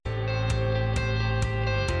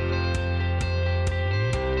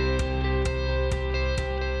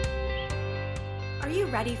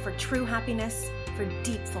ready for true happiness, for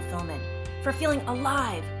deep fulfillment, for feeling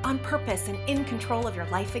alive, on purpose, and in control of your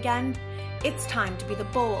life again? It's time to be the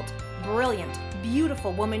bold, brilliant,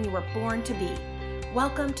 beautiful woman you were born to be.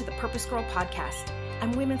 Welcome to the Purpose Girl Podcast.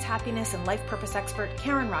 I'm women's happiness and life purpose expert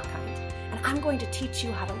Karen Rockkind, and I'm going to teach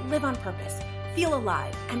you how to live on purpose, feel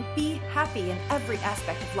alive, and be happy in every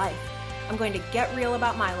aspect of life. I'm going to get real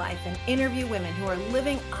about my life and interview women who are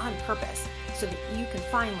living on purpose so that you can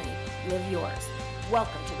finally live yours.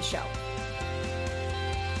 Welcome to the show.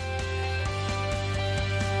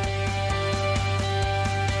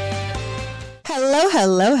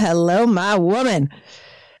 Hello, my woman.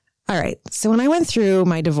 All right. So when I went through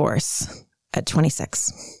my divorce at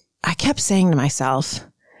 26, I kept saying to myself,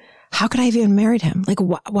 how could I have even married him? Like,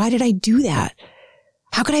 why did I do that?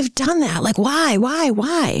 How could I have done that? Like,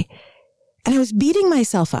 why? And I was beating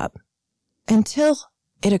myself up until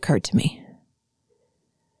it occurred to me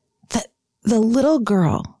that the little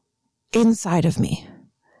girl inside of me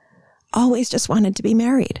always just wanted to be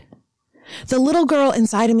married. The little girl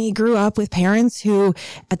inside of me grew up with parents who,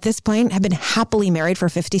 at this point, have been happily married for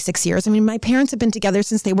 56 years. I mean, my parents have been together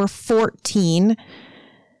since they were 14.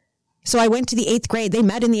 So I went to the 8th grade. They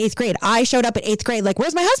met in the 8th grade. I showed up at 8th grade like,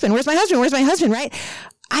 where's my husband? Where's my husband? Where's my husband? Right?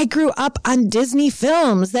 I grew up on Disney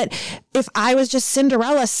films that if I was just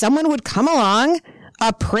Cinderella, someone would come along,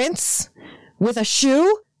 a prince with a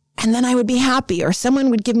shoe, and then I would be happy. Or someone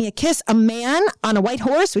would give me a kiss. A man on a white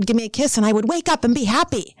horse would give me a kiss and I would wake up and be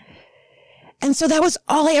happy. And so that was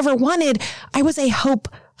all I ever wanted. I was a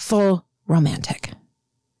hopeful romantic.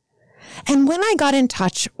 And when I got in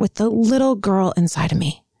touch with the little girl inside of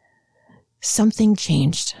me, something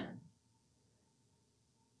changed.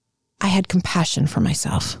 I had compassion for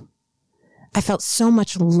myself. I felt so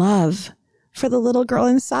much love for the little girl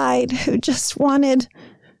inside who just wanted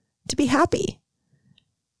to be happy.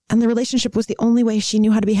 And the relationship was the only way she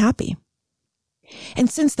knew how to be happy. And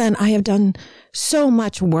since then, I have done so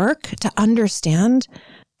much work to understand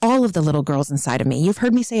all of the little girls inside of me. You've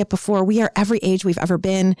heard me say it before. We are every age we've ever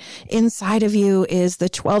been. Inside of you is the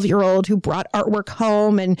 12-year-old who brought artwork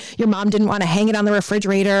home and your mom didn't want to hang it on the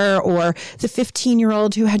refrigerator, or the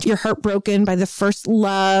 15-year-old who had your heart broken by the first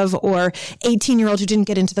love, or 18-year-old who didn't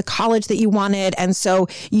get into the college that you wanted. And so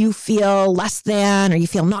you feel less than, or you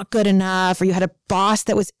feel not good enough, or you had a boss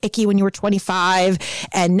that was icky when you were 25.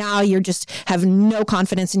 And now you're just have no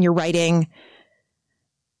confidence in your writing.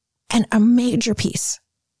 And a major piece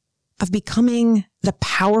of becoming the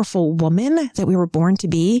powerful woman that we were born to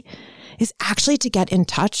be is actually to get in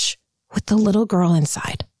touch with the little girl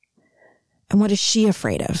inside. And what is she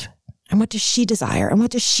afraid of? And what does she desire? And what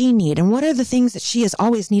does she need? And what are the things that she has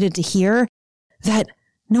always needed to hear that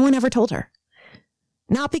no one ever told her?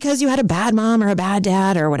 Not because you had a bad mom or a bad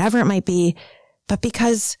dad or whatever it might be, but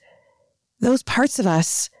because those parts of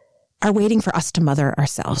us are waiting for us to mother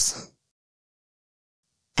ourselves.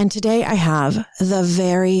 And today I have the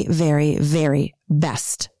very, very, very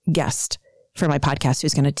best guest for my podcast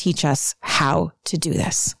who's going to teach us how to do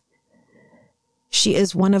this. She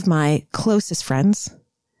is one of my closest friends.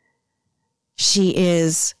 She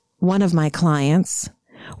is one of my clients,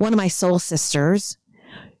 one of my soul sisters.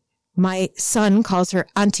 My son calls her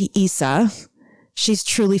Auntie Isa. She's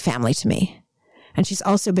truly family to me. And she's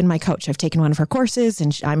also been my coach. I've taken one of her courses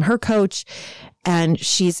and I'm her coach, and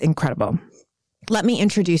she's incredible. Let me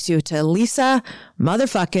introduce you to Lisa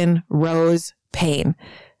motherfucking Rose Payne.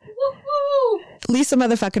 Woo-hoo! Lisa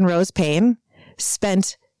motherfucking Rose Payne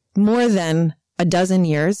spent more than a dozen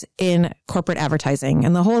years in corporate advertising,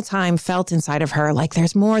 and the whole time felt inside of her like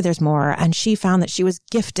there's more. And she found that she was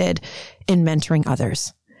gifted in mentoring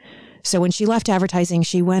others. So when she left advertising,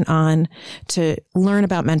 she went on to learn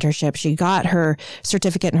about mentorship. She got her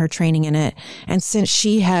certificate and her training in it. And since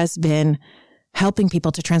she has been helping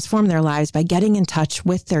people to transform their lives by getting in touch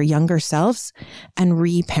with their younger selves and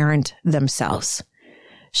reparent themselves.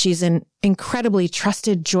 She's an incredibly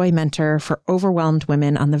trusted joy mentor for overwhelmed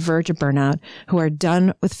women on the verge of burnout who are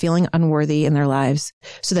done with feeling unworthy in their lives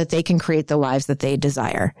so that they can create the lives that they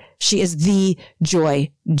desire. She is the joy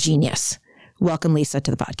genius. Welcome, Lisa,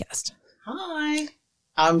 to the podcast. Hi.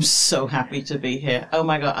 I'm so happy to be here. Oh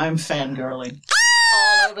my God, I'm fangirling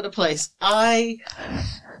all over the place. I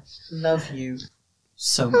love you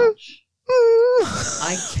so much.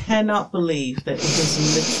 I cannot believe that it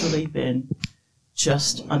has literally been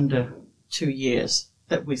just under 2 years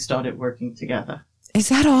that we started working together. Is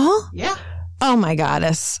that all? Yeah. Oh my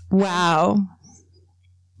goddess. Wow.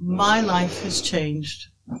 My life has changed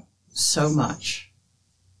so much.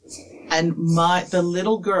 And the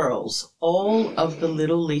little girls, all of the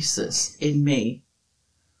little Lisas in me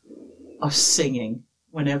are singing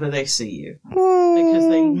whenever they see you. They because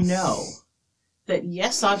they know that,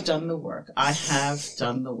 yes, I've done the work. I have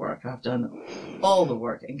done the work. I've done all the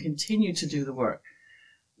work and continue to do the work.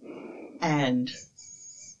 And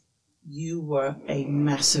you were a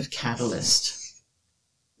massive catalyst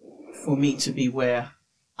for me to be where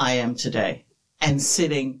I am today and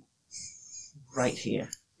sitting right here.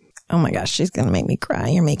 Oh my gosh, she's going to make me cry.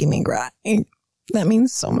 You're making me cry. That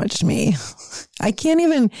means so much to me. I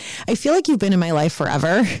feel like you've been in my life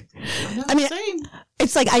forever. I mean, same.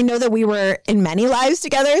 It's like, I know that we were in many lives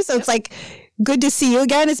together. So It's like good to see you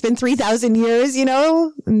again. It's been 3,000 years,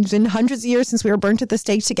 it's been hundreds of years since we were burnt at the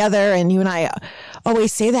stake together. And you and I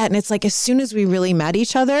always say that. And it's like, as soon as we really met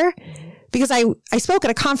each other, because I spoke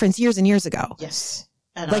at a conference years and years ago. Yes.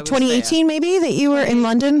 And like 2018, maybe, that you were in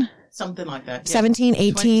London. Something like that. Yeah. 17,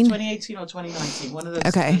 18. 2018 or 2019. One of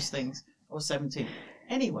those things. Or 17.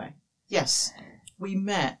 Anyway, yes, we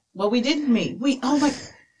met. Well, we didn't meet.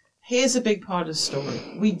 Here's a big part of the story.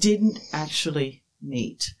 We didn't actually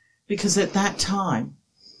meet because at that time,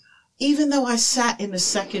 even though I sat in the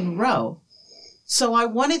second row, so I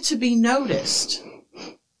wanted to be noticed,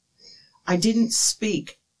 I didn't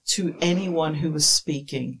speak to anyone who was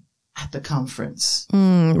speaking at the conference.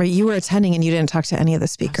 Right, you were attending and you didn't talk to any of the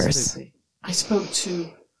speakers. Absolutely. I spoke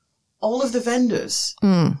to all of the vendors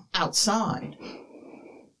outside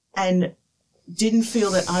and didn't feel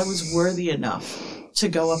that I was worthy enough to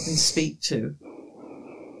go up and speak to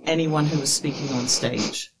anyone who was speaking on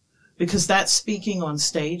stage, because that speaking on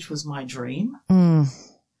stage was my dream.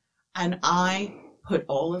 And I put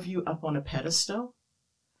all of you up on a pedestal.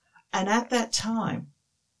 And at that time,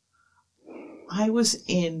 I was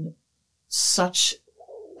in such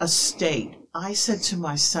a state. I said to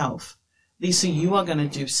myself, Lisa, you are going to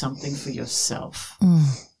do something for yourself.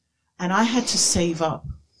 And I had to save up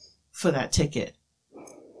for that ticket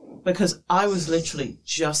because I was literally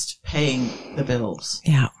just paying the bills.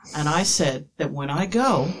 Yeah. And I said that when I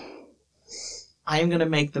go, I am going to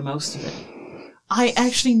make the most of it. I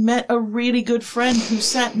actually met a really good friend who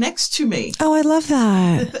sat next to me. Oh, I love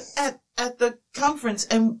that. At the conference.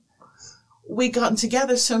 And we gotten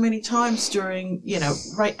together so many times during,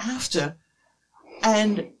 right after.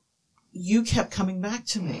 And you kept coming back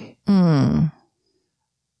to me.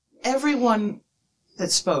 Everyone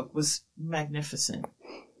that spoke was magnificent.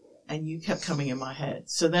 And you kept coming in my head.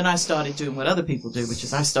 So then I started doing what other people do, which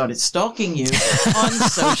is I started stalking you on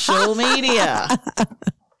social media.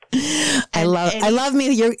 I love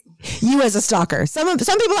me. You as a stalker. Some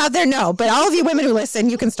people out there know, but all of you women who listen,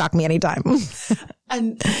 you can stalk me anytime.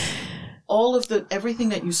 And all of everything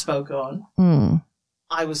that you spoke on,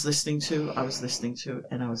 I was listening to.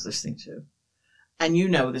 And you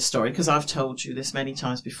know this story because I've told you this many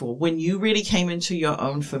times before. When you really came into your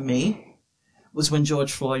own for me was when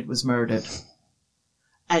George Floyd was murdered.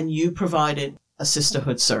 And you provided a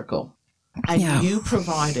sisterhood circle. And you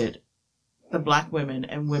provided the Black women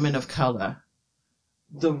and women of color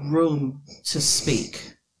the room to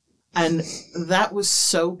speak. And that was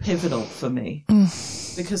so pivotal for me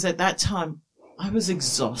because at that time I was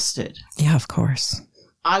exhausted. Yeah, of course.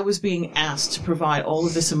 I was being asked to provide all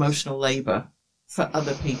of this emotional labor for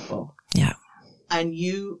other people. Yeah. And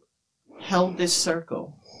you held this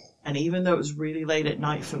circle. And even though it was really late at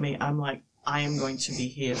night for me, I'm like, I am going to be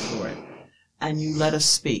here for it. And you let us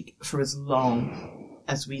speak for as long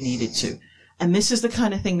as we needed to. And this is the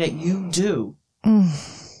kind of thing that you do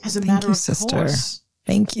as a matter of course.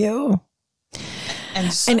 Thank you.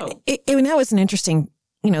 And so, that was an interesting,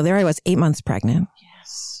 there I was 8 months pregnant.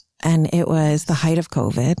 Yes. And it was the height of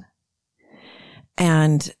COVID.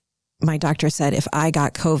 And my doctor said if I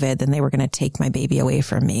got COVID, then they were going to take my baby away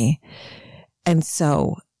from me. And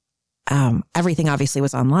so everything obviously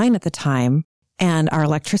was online at the time. And our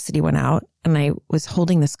electricity went out. And I was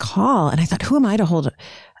holding this call. And I thought, who am I to hold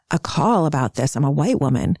a call about this? I'm a white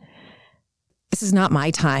woman. This is not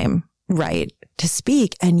my time, right, to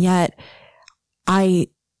speak. And yet I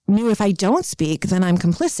knew if I don't speak, then I'm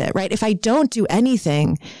complicit, right? If I don't do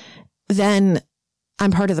anything, then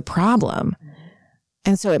I'm part of the problem.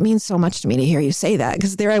 And so it means so much to me to hear you say that,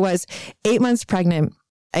 because there I was 8 months pregnant.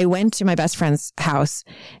 I went to my best friend's house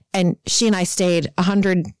and she and I stayed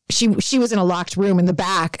 100. She was in a locked room in the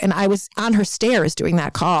back and I was on her stairs doing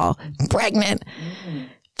that call, pregnant,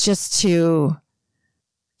 just to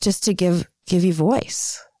give you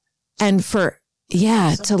voice and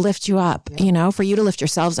to lift you up, for you to lift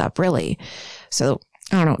yourselves up, really. So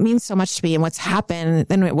I don't know. It means so much to me. And what's happened,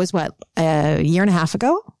 then it was a year and a half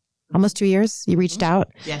ago, almost 2 years. You reached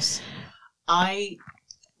out. Yes. I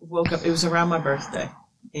woke up. It was around my birthday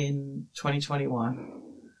in 2021.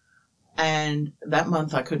 And that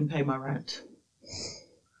month I couldn't pay my rent.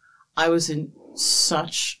 I was in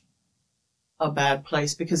such a bad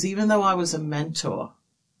place because even though I was a mentor,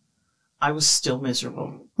 I was still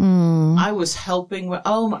miserable. I was helping with,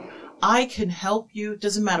 I can help you.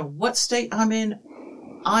 Doesn't matter what state I'm in.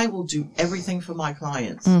 I will do everything for my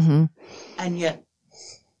clients. And yet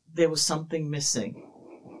there was something missing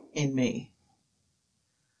in me.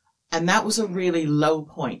 And that was a really low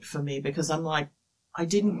point for me because I'm like, I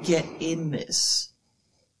didn't get in this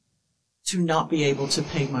to not be able to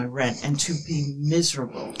pay my rent and to be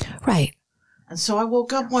miserable. Right. And so I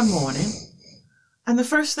woke up one morning and the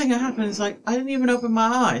first thing that happened is like, I didn't even open my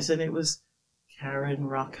eyes and it was Karen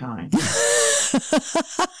Rockine.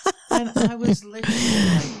 And I was literally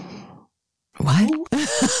like, what?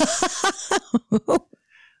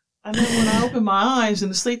 And then when I opened my eyes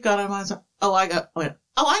and the sleep got out of my eyes,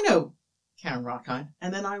 I know Karen Rockine.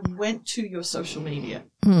 And then I went to your social media.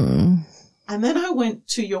 And then I went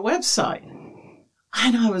to your website.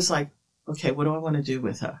 And I was like, okay, what do I want to do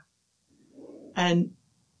with her? And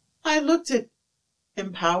I looked at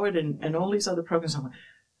Empowered and all these other programs. I'm like,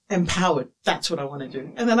 Empowered, that's what I want to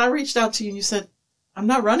do. And then I reached out to you and you said, I'm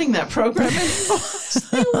not running that program anymore.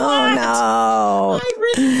 Like, oh, no. I'd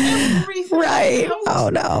written everything. Right. Oh,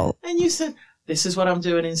 no. And you said, this is what I'm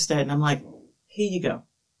doing instead. And I'm like, here you go.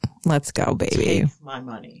 Let's go, baby. Take my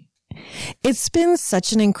money. It's been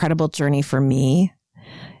such an incredible journey for me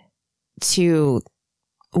to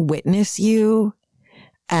witness you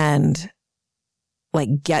and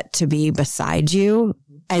like get to be beside you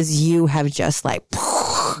as you have just like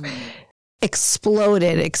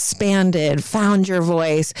exploded, expanded, found your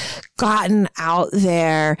voice, gotten out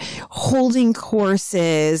there, holding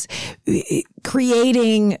courses,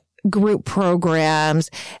 creating group programs,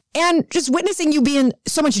 and just witnessing you being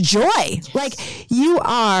so much joy. Yes. Like you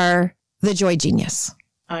are the joy genius.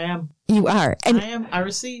 I am. You are. And I am. I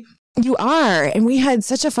receive. You are. And we had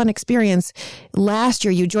such a fun experience last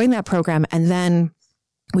year. You joined that program and then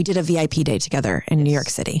we did a VIP day together in New York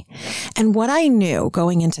City. And what I knew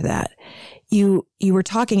going into that, you were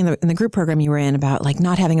talking in the group program you were in about like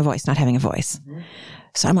not having a voice.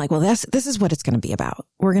 So I'm like, well, this is what it's going to be about.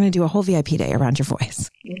 We're going to do a whole VIP day around your voice.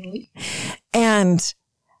 And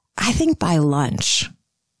I think by lunch,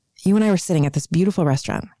 you and I were sitting at this beautiful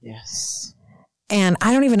restaurant. Yes. And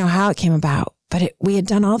I don't even know how it came about, but we had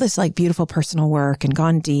done all this like beautiful personal work and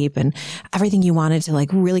gone deep and everything you wanted to like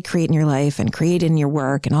really create in your life and create in your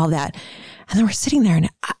work and all that. And then we're sitting there and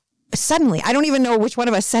suddenly, I don't even know which one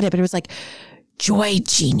of us said it, but it was like, joy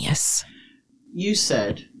genius. You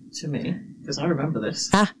said to me, because I remember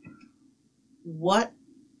this, what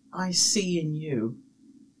I see in you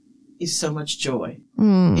is so much joy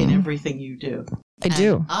in everything you do. I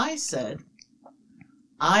do. I said,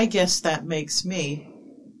 I guess that makes me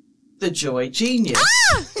the joy genius.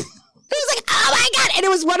 It was like, oh my God. And it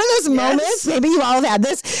was one of those moments, maybe you all have had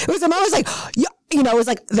this. It was a moment like, you know, it was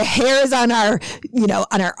like the hairs on our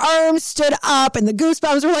arms stood up and the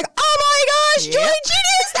goosebumps were like, oh my gosh, joy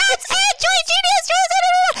genius. That's it. Joy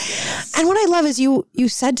genius. And what I love is you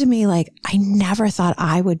said to me, like, I never thought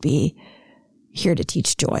I would be here to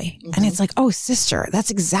teach joy. And it's like, oh, sister,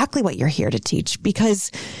 that's exactly what you're here to teach.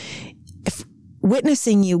 Because if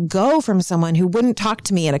witnessing you go from someone who wouldn't talk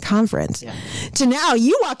to me at a conference to now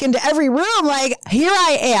you walk into every room like, here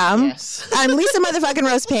I am. Yes. I'm Lisa motherfucking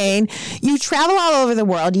Rose Payne. You travel all over the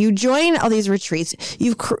world. You join all these retreats.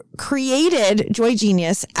 You've created Joy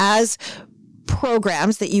Genius as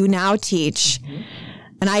programs that you now teach.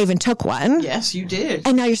 And I even took one. Yes, you did.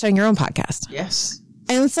 And now you're starting your own podcast. Yes.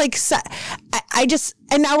 And it's like,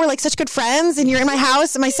 and now we're like such good friends and you're in my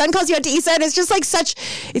house and my son calls you out to Isa and it's just like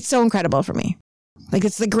it's so incredible for me. Like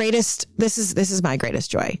it's the greatest, this is my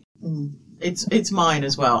greatest joy. It's mine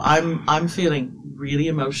as well. I'm feeling really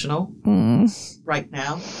emotional right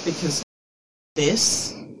now because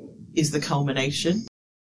this is the culmination.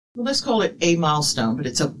 Well, let's call it a milestone, but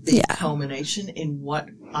it's a big culmination in what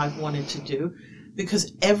I've wanted to do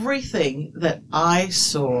because everything that I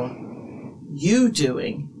saw you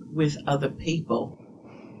doing with other people,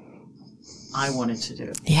 I wanted to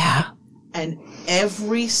do. Yeah. And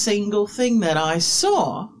every single thing that I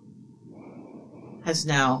saw has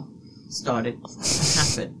now started to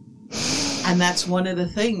happen. And that's one of the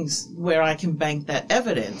things where I can bank that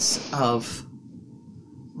evidence of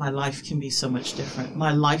my life can be so much different.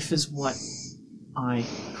 My life is what I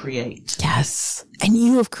create. Yes. And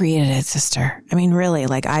you have created it, sister. I mean, really,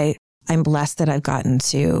 like I'm blessed that I've gotten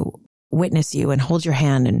to witness you and hold your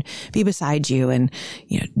hand and be beside you and,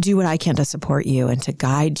 you know, do what I can to support you and to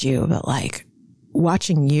guide you. But like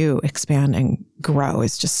watching you expand and grow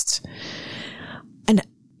is just, and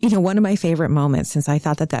you know, one of my favorite moments, since I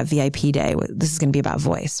thought that VIP day, this is going to be about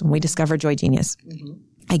voice. When we discovered Joy Genius,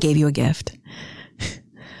 I gave you a gift,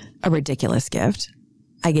 a ridiculous gift.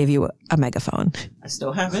 I gave you a megaphone. I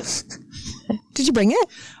still have it. Did you bring it?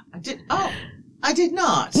 I did. Oh, I did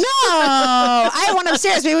not. No, I have one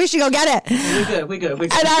upstairs. Maybe we should go get it. We're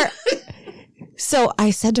good. So I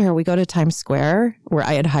said to her, we go to Times Square, where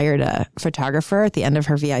I had hired a photographer at the end of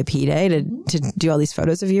her VIP day to do all these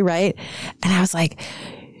photos of you, right? And I was like,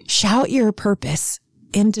 shout your purpose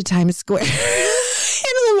into Times Square, into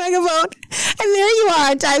the megaphone. And there you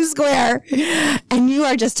are in Times Square. And you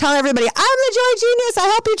are just telling everybody, I'm the Joy Genius. I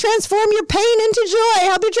help you transform your pain into joy. I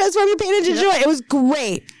help you transform your pain into joy. It was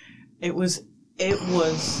great. It was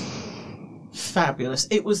fabulous.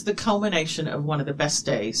 It was the culmination of one of the best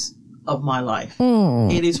days of my life.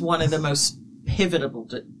 It is one of the most pivotal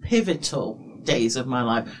days of my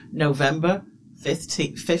life. November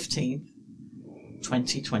 15th,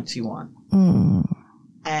 2021.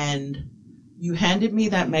 And you handed me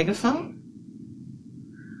that megaphone.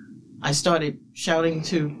 I started shouting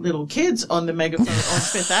to little kids on the megaphone on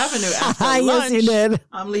Fifth Avenue after lunch. Yes, you did.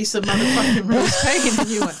 I'm Lisa motherfucking Rose Payne. And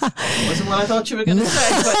you went, wasn't what I thought you were going to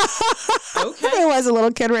say, but okay. There was a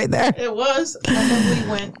little kid right there. It was. And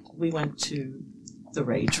then we went to the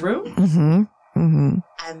Rage Room.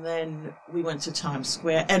 And then we went to Times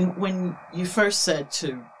Square. And when you first said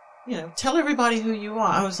to, you know, tell everybody who you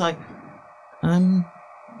are, I was like, I'm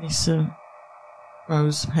Lisa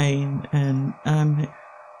Rose Payne, and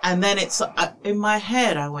then it's in my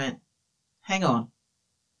head. I went, hang on,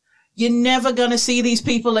 you're never gonna see these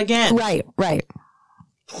people again. Right.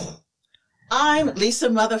 I'm Lisa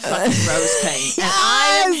motherfucking Rose Payne, and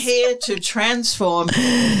I am here to transform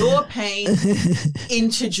your pain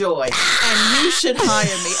into joy. And you should hire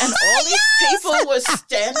me. And all these people were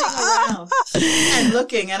standing around and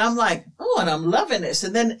looking, and I'm like, oh, and I'm loving this.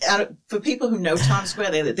 And then for people who know Times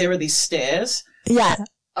Square, there are these stairs. Yeah. That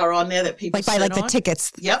are on there that people like by like on. the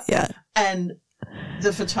tickets. Yep. Yeah. And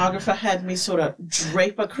the photographer had me sort of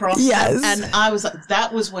drape across. Yes. Them, and I was like,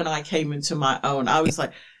 that was when I came into my own. I was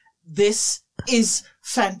like, this is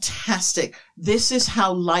fantastic. This is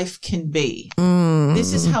how life can be.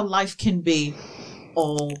 This is how life can be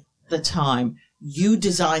all the time. You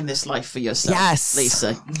design this life for yourself. Yes.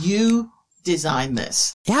 Lisa, you design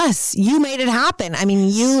this. Yes, you made it happen. I mean,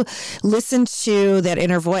 you listened to that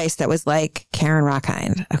inner voice that was like, Karen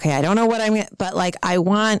Rockhind. Okay, I don't know what but like, I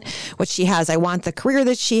want what she has. I want the career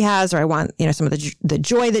that she has, or I want, you know, some of the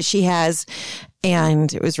joy that she has.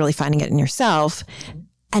 And it was really finding it in yourself.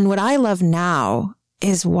 And what I love now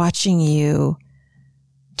is watching you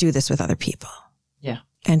do this with other people. Yeah.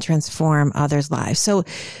 And transform others' lives. So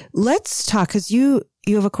let's talk, because you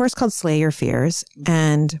have a course called Slay Your Fears,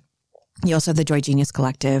 and you also have the Joy Genius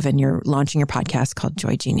Collective, and you're launching your podcast called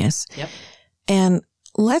Joy Genius. Yep. And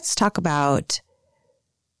let's talk about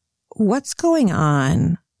what's going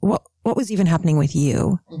on. What was even happening with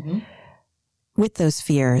you with those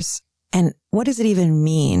fears, and what does it even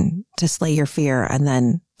mean to slay your fear and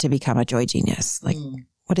then to become a joy genius? Like,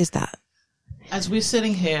 what is that? As we're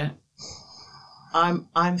sitting here,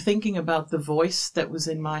 I'm thinking about the voice that was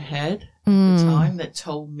in my head at the time that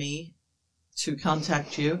told me to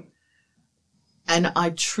contact you. And I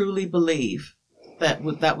truly believe that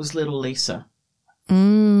was little Lisa,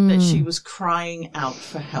 that she was crying out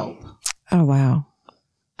for help. Oh, wow.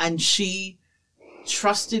 And she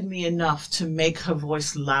trusted me enough to make her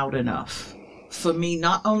voice loud enough for me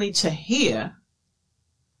not only to hear,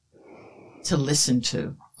 to listen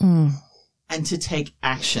to, and to take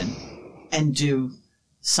action and do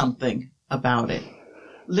something about it.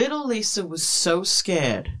 Little Lisa was so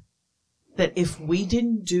scared that if we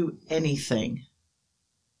didn't do anything,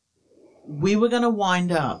 we were going to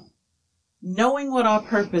wind up knowing what our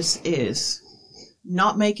purpose is,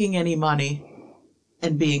 not making any money,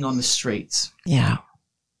 and being on the streets. Yeah.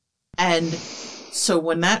 And so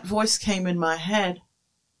when that voice came in my head,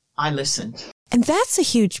 I listened. And that's a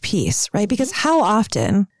huge piece, right? Because how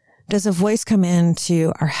often does a voice come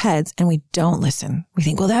into our heads and we don't listen? We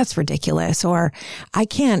think, well, that's ridiculous, or I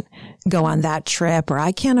can't go on that trip, or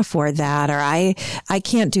I can't afford that, or I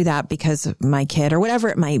can't do that because of my kid, or whatever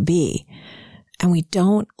it might be. And we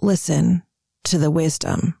don't listen to the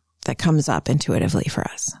wisdom that comes up intuitively for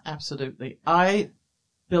us. Absolutely. I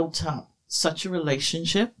built up such a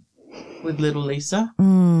relationship with little Lisa,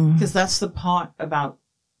 because that's the part about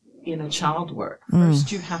inner child work.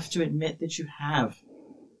 First, you have to admit that you have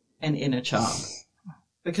an inner child,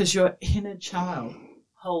 because your inner child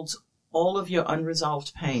holds all of your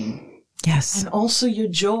unresolved pain. Yes. And also your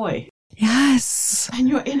joy. Yes. And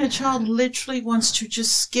your inner child literally wants to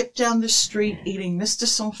just skip down the street eating Mr.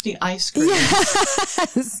 Softy ice cream.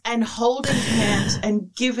 Yes. And holding hands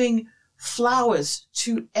and giving flowers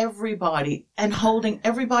to everybody and holding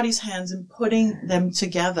everybody's hands and putting them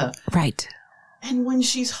together. Right. And when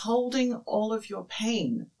she's holding all of your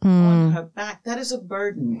pain on her back, that is a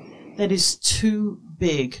burden that is too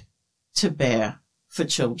big to bear for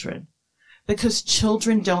children. Because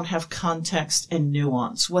children don't have context and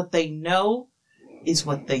nuance. What they know is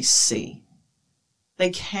what they see. They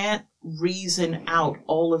can't reason out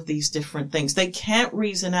all of these different things. They can't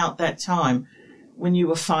reason out that time when you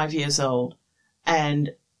were 5 years old and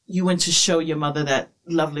you went to show your mother that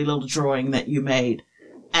lovely little drawing that you made.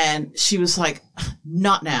 And she was like,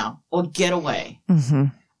 not now, or get away. Mm-hmm.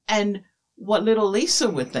 And what little Lisa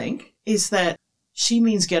would think is that she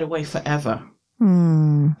means get away forever.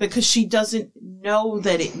 Because she doesn't know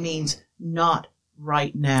that it means not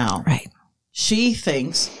right now. Right. She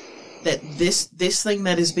thinks that this thing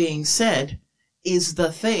that is being said is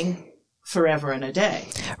the thing forever and a day.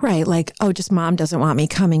 Right. Like, oh, just mom doesn't want me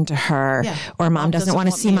coming to her. Yeah. Or mom doesn't want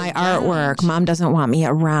to see my artwork. Mom doesn't want me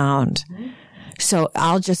around. Mm-hmm. So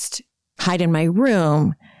I'll just hide in my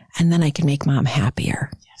room and then I can make mom happier.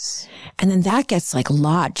 Yes. And then that gets like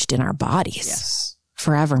lodged in our bodies. Yes.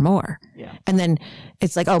 Forevermore. Yeah. And then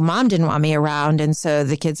it's like, oh, mom didn't want me around. And so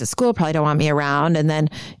the kids at school probably don't want me around. And then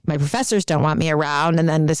my professors don't want me around. And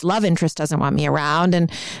then this love interest doesn't want me around.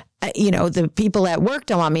 And, the people at work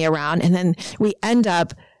don't want me around. And then we end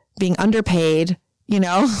up being underpaid,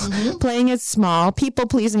 playing it small, people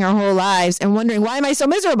pleasing our whole lives and wondering, why am I so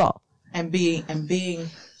miserable? And being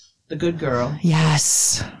the good girl.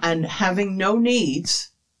 Yes. And having no needs,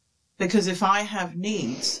 because if I have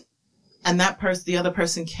needs, and the other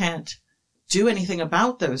person can't do anything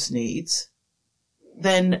about those needs,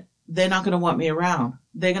 then they're not going to want me around.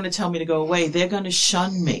 They're going to tell me to go away. They're going to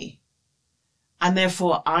shun me. And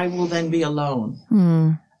therefore, I will then be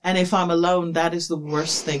alone. And if I'm alone, that is the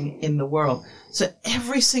worst thing in the world. So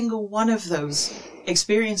every single one of those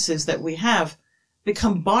experiences that we have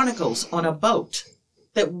become barnacles on a boat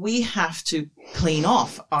that we have to clean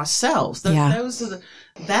off ourselves. That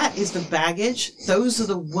is the baggage. Those are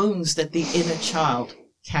the wounds that the inner child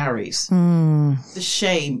carries. The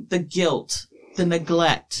shame, the guilt, the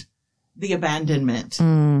neglect, the abandonment.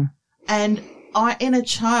 And our inner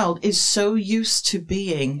child is so used to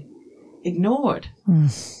being ignored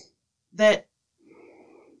that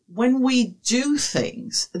when we do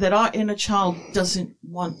things that our inner child doesn't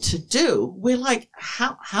want to do, we're like,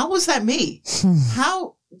 how was that me?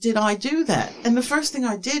 How did I do that? And the first thing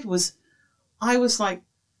I did was, I was like,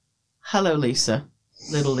 hello, Lisa,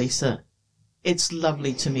 little Lisa. It's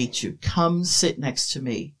lovely to meet you. Come sit next to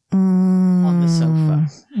me on the sofa.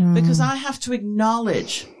 Because I have to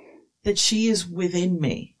acknowledge that she is within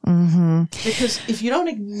me. Because if you don't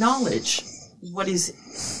acknowledge what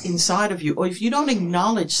is inside of you, or if you don't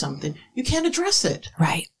acknowledge something, you can't address it.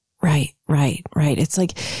 Right. It's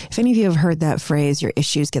like, if any of you have heard that phrase, your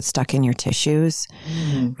issues get stuck in your tissues,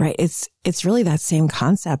 right? It's really that same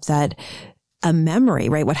concept that a memory,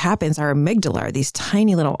 right? What happens, our amygdala are these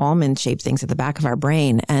tiny little almond shaped things at the back of our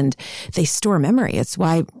brain, and they store memory. It's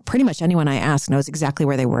why pretty much anyone I ask knows exactly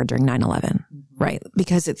where they were during 9/11, right?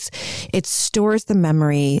 Because it stores the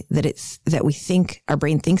memory that we think, our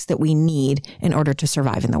brain thinks that we need in order to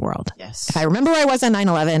survive in the world. Yes. If I remember where I was on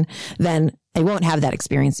 9/11, then I won't have that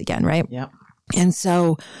experience again, right? Yeah. And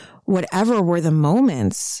so whatever were the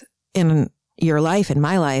moments in your life, in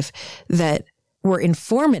my life, that were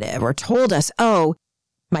informative or told us, oh,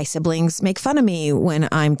 my siblings make fun of me when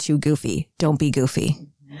I'm too goofy. Don't be goofy.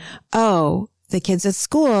 Oh, the kids at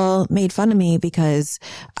school made fun of me because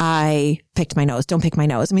I picked my nose. Don't pick my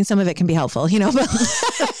nose. I mean, some of it can be helpful, but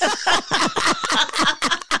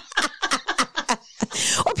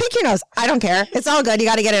or pick your nose. I don't care. It's all good. You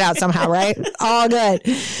got to get it out somehow, right? All good.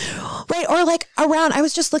 Right. Or like I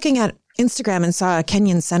was just looking at Instagram and saw a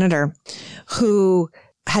Kenyan senator who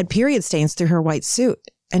had period stains through her white suit.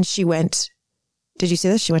 And she went, did you see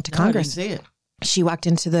this? She went to Congress. I didn't see it. She walked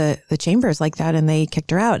into the chambers like that and they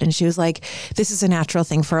kicked her out. And she was like, this is a natural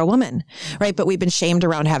thing for a woman, right? But we've been shamed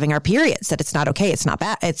around having our periods, that it's not okay. It's not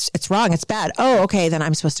bad. It's wrong. It's bad. Oh, okay. Then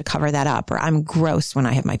I'm supposed to cover that up, or I'm gross when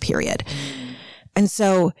I have my period. And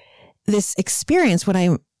so this experience,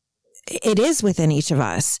 it is within each of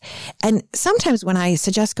us. And sometimes when I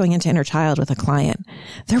suggest going into inner child with a client,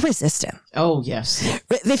 they're resistant. Oh, yes.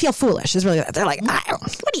 They feel foolish. Is really, they're like,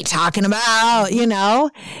 what are you talking about? Do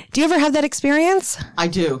you ever have that experience? I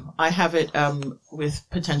do. I have it with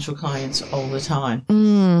potential clients all the time.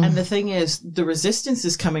 And the thing is, the resistance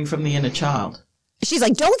is coming from the inner child. She's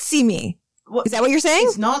like, don't see me. Well, is that what you're saying?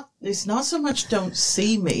 It's not so much don't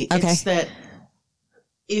see me. Okay. It's that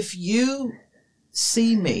if you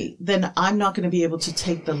see me, then I'm not going to be able to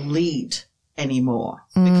take the lead anymore,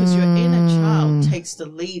 because your inner child takes the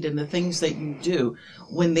lead in the things that you do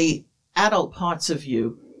when the adult parts of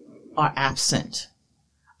you are absent.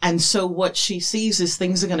 And so what she sees is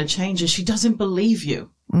things are going to change, and she doesn't believe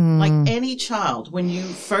you. Like any child, when you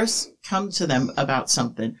first come to them about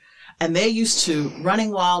something and they're used to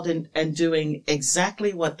running wild and doing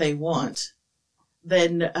exactly what they want,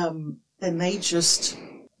 then they just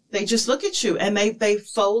look at you and they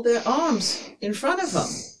fold their arms in front of them.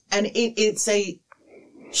 And it's a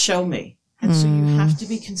show me. And so you have to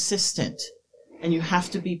be consistent, and you have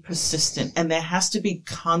to be persistent, and there has to be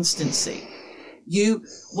constancy.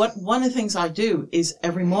 One of the things I do is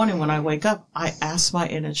every morning when I wake up, I ask my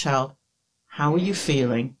inner child, how are you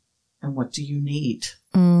feeling and what do you need?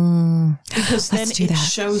 Because then it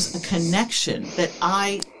shows a connection that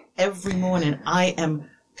every morning I am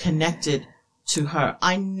connected to her.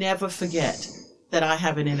 I never forget that I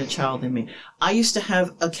have an inner child in me. I used to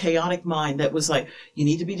have a chaotic mind that was like, you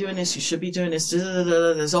need to be doing this, you should be doing this,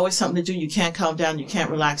 there's always something to do, you can't calm down, you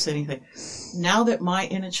can't relax, anything. Now that my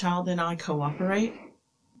inner child and I cooperate,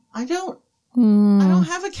 I don't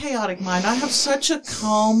have a chaotic mind. I have such a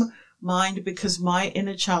calm mind because my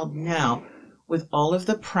inner child now, with all of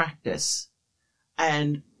the practice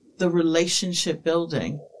and the relationship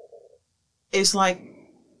building, is like,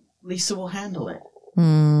 Lisa will handle it.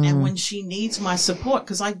 And when she needs my support,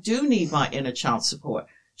 because I do need my inner child support,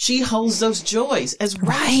 she holds those joys as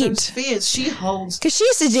well as those fears. She holds. Because she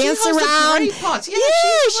used to dance around. She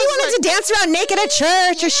wanted to dance around naked at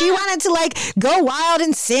church, or she wanted to like go wild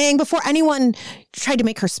and sing before anyone tried to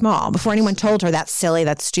make her small, before anyone told her that's silly,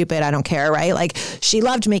 that's stupid, I don't care, right? Like she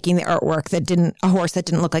loved making the artwork a horse that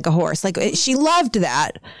didn't look like a horse. Like she loved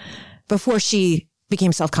that before she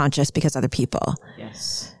became self-conscious because other people.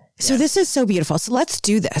 Yes. So this is so beautiful. So let's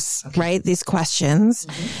do this, right? These questions.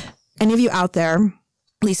 Any of you out there,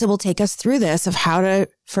 Lisa will take us through this of how to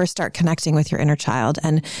first start connecting with your inner child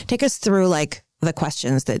and take us through like the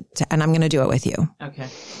questions and I'm going to do it with you. Okay.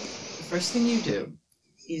 The first thing you do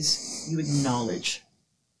is you acknowledge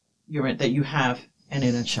that you have an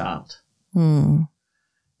inner child. The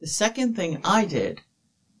second thing I did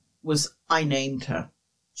was I named her.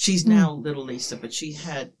 She's now little Lisa, but she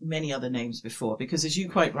had many other names before, because as you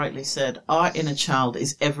quite rightly said, our inner child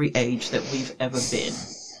is every age that we've ever been.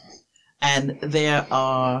 And there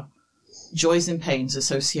are joys and pains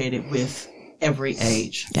associated with every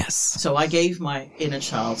age. Yes. So I gave my inner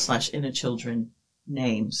child / inner children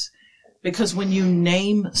names, because when you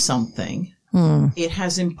name something, it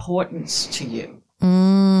has importance to you,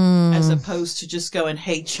 as opposed to just going,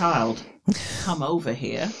 hey, child, come over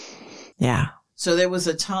here. Yeah. So there was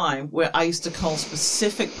a time where I used to call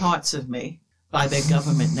specific parts of me by their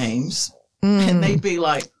government names, and they'd be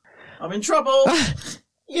like, I'm in trouble.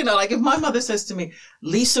 Like if my mother says to me,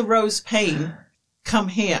 Lisa Rose Payne, come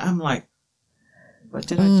here. I'm like, what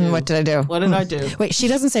did I do? What did I do? What did I do? Wait, she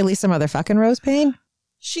doesn't say Lisa motherfucking Rose Payne?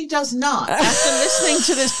 She does not. After listening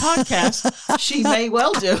to this podcast, she may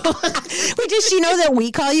well do. Wait, does she know that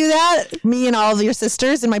we call you that? Me and all of your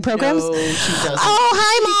sisters in my programs? No, she doesn't. Oh,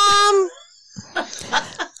 hi, Mom.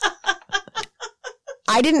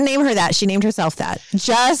 I didn't name her that. She named herself that.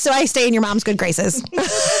 Just so I stay in your mom's good graces.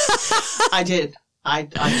 I did. I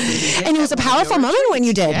did. And it was a powerful moment when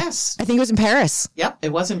you did. Yes. I think it was in Paris. Yep,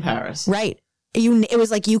 it was in Paris. Right. It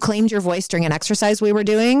was like you claimed your voice during an exercise we were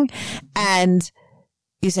doing, and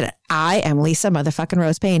you said, I am Lisa motherfucking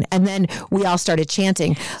Rose Payne. And then we all started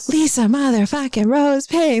chanting, Lisa motherfucking Rose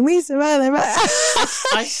Payne, Lisa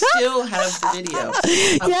motherfucking. I still have the video of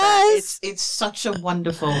that. It's such a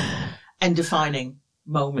wonderful and defining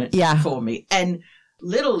moment for me. And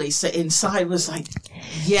little Lisa inside was like,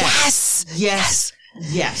 yes,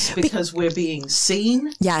 because we're being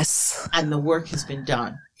seen. Yes. And the work has been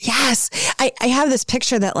done. Yes. I have this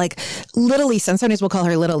picture that like little Lisa, and sometimes we'll call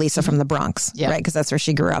her little Lisa from the Bronx, right? Because that's where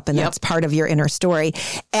she grew up, and that's part of your inner story.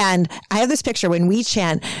 And I have this picture when we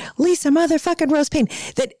chant Lisa motherfucking Rose Payne,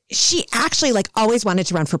 that she actually like always wanted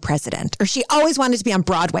to run for president, or she always wanted to be on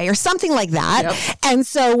Broadway or something like that. Yep. And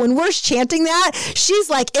so when we're chanting that, she's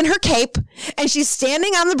like in her cape and she's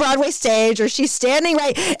standing on the Broadway stage, or she's standing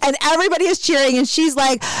and everybody is cheering, and she's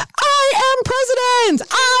like, I am president.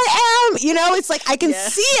 I am, it's like, I can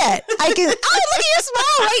see it. I can, look at your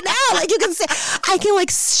smile right now. Like you can say, I can like,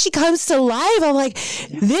 she comes to life. I'm like,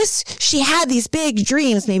 she had these big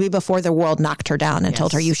dreams maybe before the world knocked her down and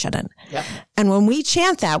told her you shouldn't. Yep. And when we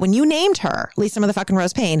chant that, when you named her Lisa motherfucking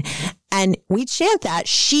Rose Payne, and we chant that,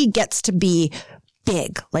 she gets to be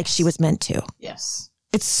big, like she was meant to. Yes.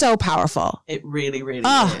 It's so powerful. It really, really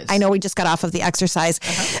is. I know we just got off of the exercise.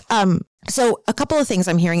 So a couple of things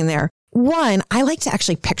I'm hearing in there. One, I like to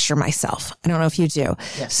actually picture myself. I don't know if you do.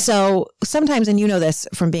 Yes. So sometimes, and you know this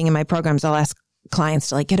from being in my programs, I'll ask clients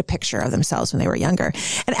to like get a picture of themselves when they were younger.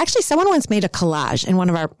 And actually someone once made a collage in one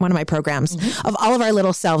of my programs of all of our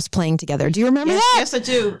little selves playing together. Do you remember that? Yes, I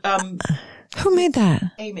do. Who made that?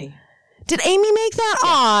 Amy. Did Amy make that?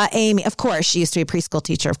 Aw, Amy. Of course. She used to be a preschool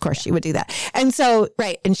teacher. Of course she would do that. And so,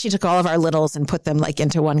 right. And she took all of our littles and put them like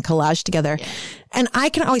into one collage together. Yeah. And I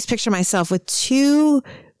can always picture myself with 2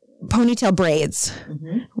 ponytail braids,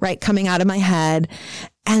 right, coming out of my head.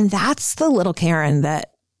 And that's the little Karen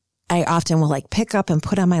that I often will like pick up and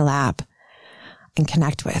put on my lap and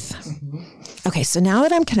connect with. Okay. So now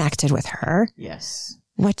that I'm connected with her. Yes.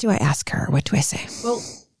 What do I ask her? What do I say? Well,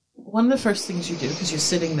 one of the first things you do, because you're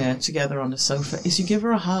sitting there together on the sofa, is you give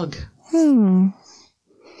her a hug. And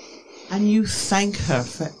you thank her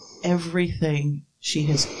for everything she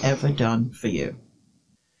has ever done for you.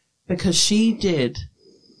 Because she did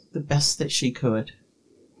the best that she could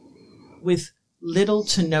with little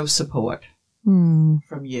to no support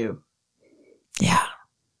from you. Yeah.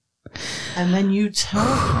 And then you tell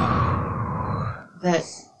her that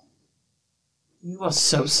you are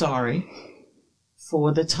so sorry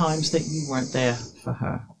for the times that you weren't there for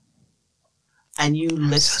her. And you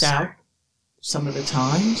list out some of the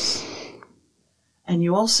times. And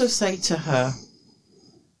you also say to her,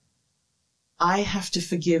 I have to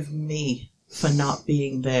forgive me for not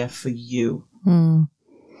being there for you.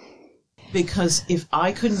 Because if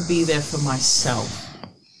I couldn't be there for myself,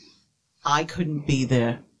 I couldn't be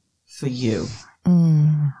there for you.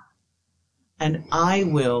 And I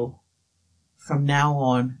will, from now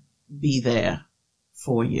on, be there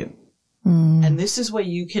for you. And this is where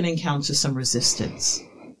you can encounter some resistance,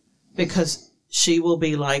 because she will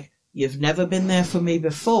be like, you've never been there for me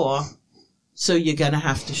before, so you're going to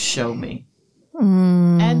have to show me.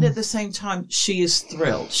 And at the same time, she is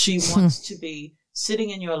thrilled. She wants to be sitting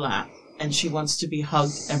in your lap, and she wants to be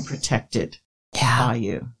hugged and protected by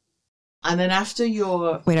you. And then after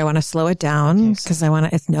your... Wait, I want to slow it down because I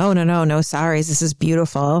want to... No sorries. This is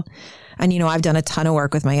beautiful. And, you know, I've done a ton of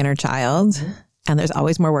work with my inner child, and there's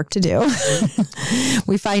always more work to do.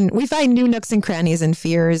 We find new nooks and crannies and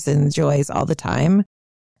fears and joys all the time.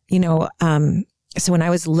 You know, so when I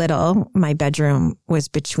was little, my bedroom was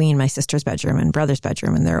between my sister's bedroom and brother's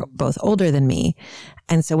bedroom, and they're both older than me.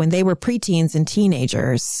 And so when they were preteens and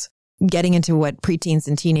teenagers, getting into what preteens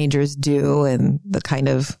and teenagers do and the kind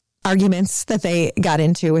of arguments that they got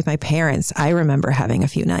into with my parents, I remember having a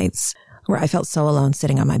few nights where I felt so alone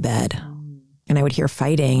sitting on my bed, and I would hear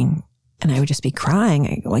fighting and I would just be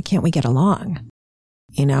crying. Why can't we get along?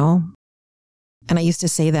 You know? And I used to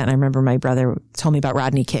say that. And I remember my brother told me about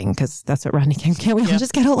Rodney King, because that's what Rodney King, can't we all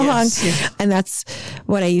just get along? Yes. And that's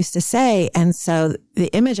what I used to say. And so the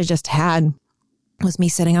image I just had was me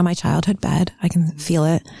sitting on my childhood bed. I can feel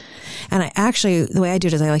it. And I actually, the way I do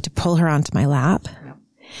it is I like to pull her onto my lap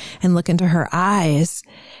and look into her eyes.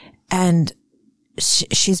 And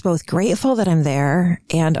she's both grateful that I'm there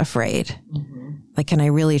and afraid. Like, can I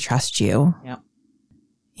really trust you?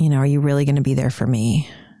 You know, are you really going to be there for me?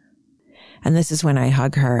 And this is when I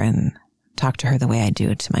hug her and talk to her the way I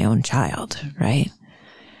do to my own child, right?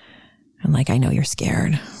 And like, I know you're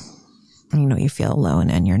scared. You know, you feel alone,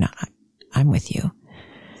 and you're not. I'm with you.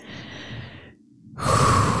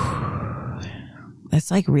 It's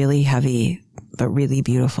like really heavy, but really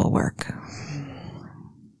beautiful work.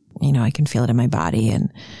 You know, I can feel it in my body,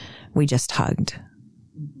 and we just hugged.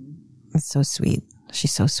 It's so sweet.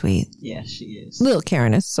 She's so sweet. Yeah, she is. Little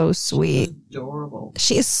Karen is so sweet. She's adorable.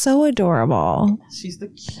 She is so adorable. She's the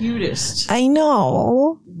cutest. I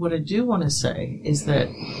know. What I do want to say is that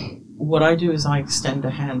what I do is I extend a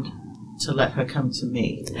hand to let her come to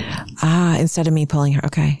me. Instead of me pulling her.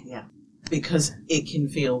 Okay. Yeah. Because it can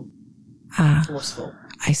feel forceful.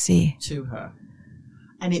 I see. To her.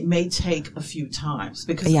 And it may take a few times,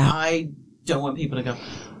 because I don't want people to go,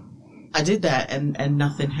 I did that and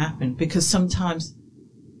nothing happened, because sometimes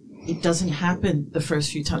it doesn't happen the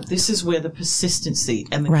first few times. This is where the persistency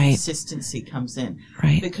and the consistency comes in.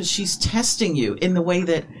 Right. Because she's testing you in the way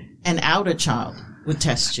that an outer child would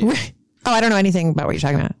test you. Right. Oh, I don't know anything about what you're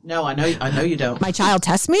talking about. No, I know you don't. My child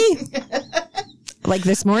tests me? Like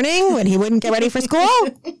this morning when he wouldn't get ready for school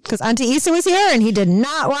because Auntie Issa was here and he did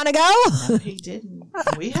not want to go. No, he didn't.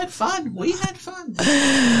 We had fun.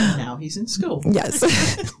 Now he's in school. Yes.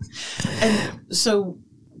 And so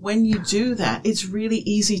when you do that, it's really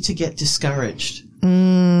easy to get discouraged.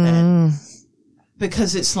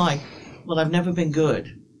 Because it's like, well, I've never been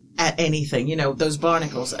good. at anything, those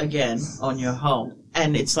barnacles again on your home.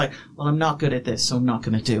 And it's like, well, I'm not good at this, so I'm not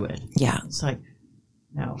going to do it. Yeah. It's like,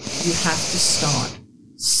 no, you have to start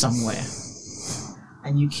somewhere.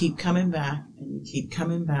 And you keep coming back, and you keep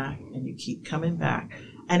coming back, and you keep coming back.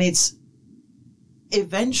 And it's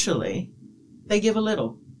eventually they give a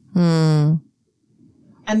little. And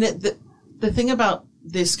the thing about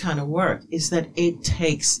this kind of work is that it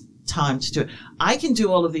takes time to do it. I can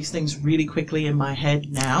do all of these things really quickly in my head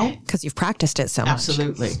now. Because you've practiced it so much.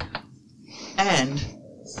 Absolutely. And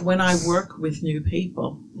when I work with new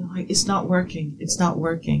people, they're like, it's not working. It's not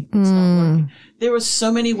working. It's not working. There are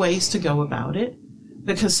so many ways to go about it,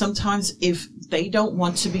 because sometimes if they don't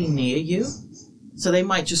want to be near you, so they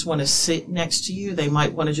might just want to sit next to you. They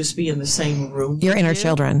might want to just be in the same room. Your inner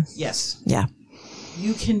children. Yes. Yeah.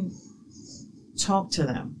 You can talk to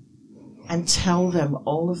them and tell them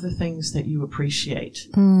all of the things that you appreciate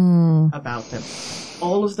about them,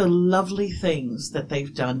 all of the lovely things that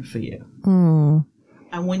they've done for you.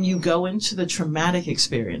 And when you go into the traumatic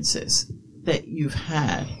experiences that you've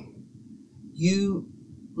had, you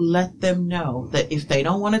let them know that if they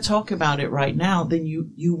don't want to talk about it right now, then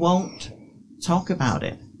you won't talk about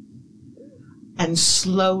it. And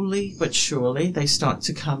slowly but surely, they start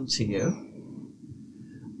to come to you.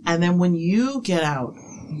 And then when you get out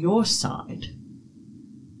your side,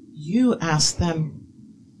 you ask them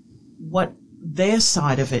what their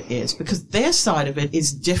side of it is, because their side of it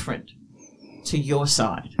is different to your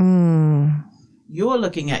side. You're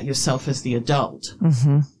looking at yourself as the adult.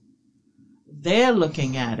 They're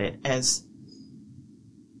looking at it as,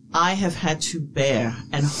 I have had to bear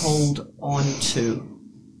and hold on to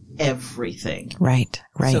everything. Right.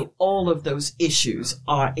 So all of those issues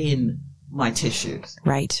are in my tissues.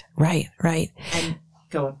 Right. And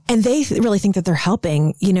go on. And they really think that they're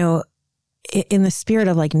helping, in the spirit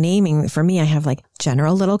of like naming. For me, I have like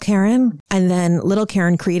General Little Karen, and then Little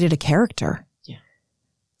Karen created a character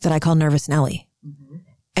that I call Nervous Nellie.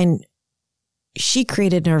 And she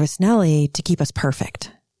created Nervous Nellie to keep us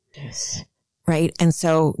perfect. Yes. Right. And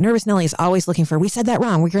so Nervous Nellie is always looking for, we said that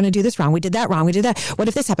wrong. We're going to do this wrong. We did that wrong. We did that. What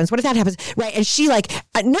if this happens? What if that happens? Right. And she like,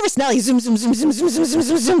 Nervous Nellie,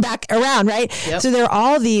 zoom back around. Right. Yep. So there are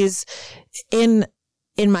all these in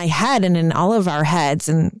my head and in all of our heads.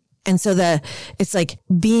 And so it's like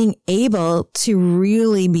being able to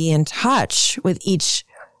really be in touch with each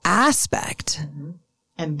aspect.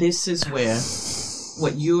 And this is where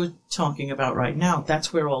what you're talking about right now,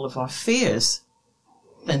 that's where all of our fears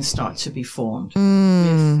then start to be formed.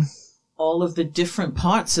 With all of the different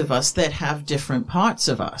parts of us that have different parts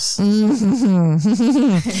of us. And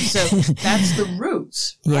so that's the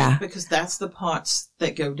roots, right? Yeah. Because that's the parts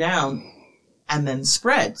that go down and then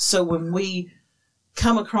spread. So when we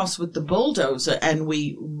come across with the bulldozer and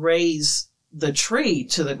we raise the tree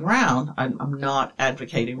to the ground, I'm not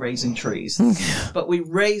advocating raising trees, but we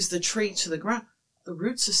raise the tree to the ground, the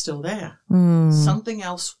roots are still there. Something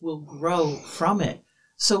else will grow from it.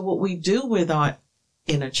 So what we do with our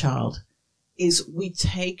inner child is we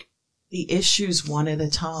take the issues one at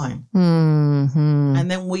a time.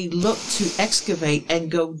 And then we look to excavate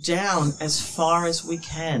and go down as far as we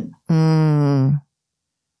can.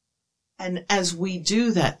 And as we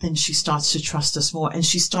do that, then she starts to trust us more, and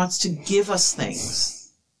she starts to give us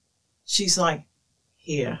things. She's like,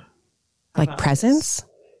 here. Like presents? This.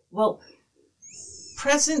 Well,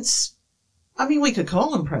 presents, I mean, we could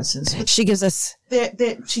call them presents. But she gives us...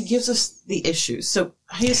 she gives us the issues. So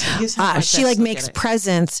here's how she like makes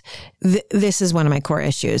presents. This is one of my core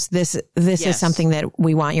issues. This is something that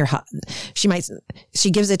we want your help. She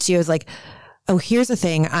gives it to you as like, oh, here's a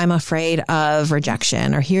thing I'm afraid of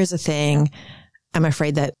rejection, or here's a thing I'm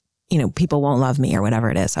afraid that, people won't love me, or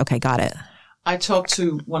whatever it is. Okay, got it. I talked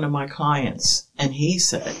to one of my clients, and he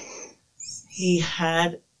said he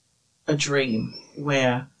had a dream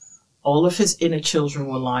where all of his inner children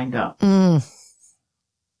were lined up. And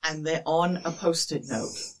they're on a Post-it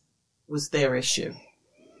note was their issue.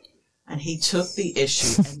 And he took the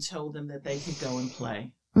issue and told them that they could go and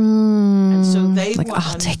play. And so they were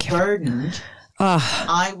unburdened.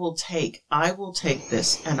 I will take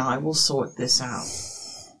this and I will sort this out.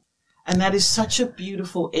 And that is such a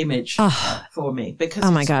beautiful image for me, because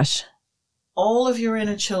oh my gosh, all of your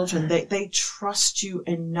inner children, they trust you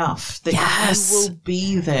enough that you will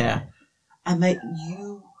be there and that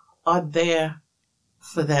you are there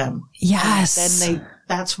for them. Yes. And then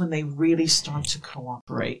that's when they really start to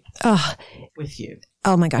cooperate with you.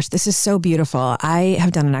 Oh my gosh, this is so beautiful. I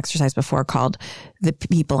have done an exercise before called the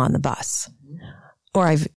people on the bus. Or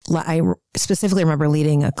I specifically remember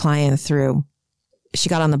leading a client through she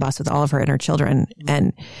got on the bus with all of her inner children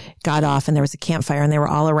and got off, and there was a campfire and they were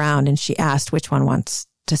all around, and she asked which one wants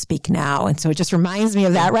to speak now. And so it just reminds me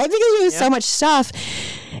of that, right? Because there was so much stuff.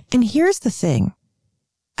 And here's the thing.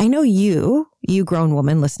 I know you grown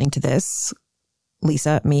woman listening to this,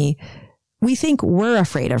 Lisa, me, we think we're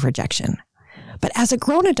afraid of rejection. But as a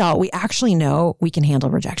grown adult, we actually know we can handle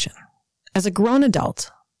rejection. As a grown adult,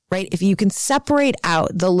 right? If you can separate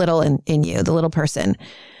out the little in you, the little person,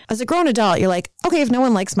 as a grown adult, you're like, okay, if no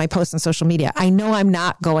one likes my post on social media, I know I'm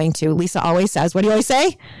not going to. Lisa always says, what do you always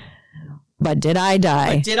say? But did I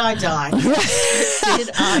die? But did I die? Did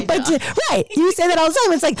I die? Right. You say that all the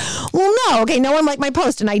time. It's like, well, no, okay, no one liked my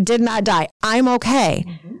post and I did not die. I'm okay.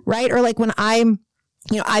 Right? Or like when I've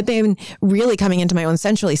been really coming into my own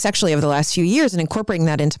sexually over the last few years and incorporating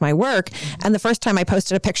that into my work. And the first time I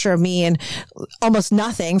posted a picture of me and almost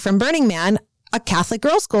nothing from Burning Man, a Catholic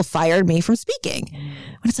girls' school fired me from speaking.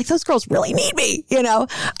 When it's like, those girls really need me,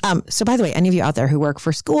 So by the way, any of you out there who work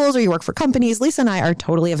for schools or you work for companies, Lisa and I are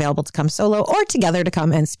totally available to come solo or together to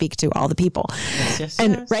come and speak to all the people. Yes.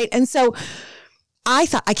 Right. And so I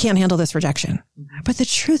thought, I can't handle this rejection. But the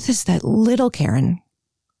truth is that little Karen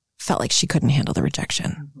felt like she couldn't handle the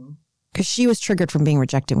rejection because she was triggered from being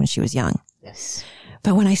rejected when she was young. Yes.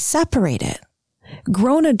 But when I separate it,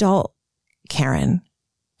 grown adult Karen,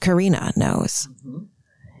 Karina knows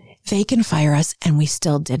they can fire us and we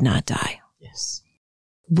still did not die. Yes.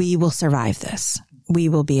 We will survive this. We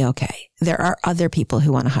will be okay. There are other people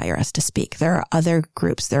who want to hire us to speak. There are other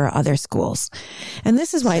groups. There are other schools. And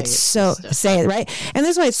this is why say it, right? And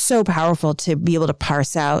this is why it's so powerful to be able to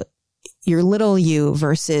parse out your little you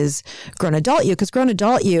versus grown adult you. Because grown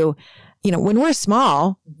adult you, when we're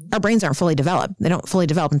small, our brains aren't fully developed. They don't fully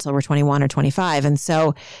develop until we're 21 or 25. And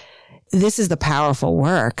so this is the powerful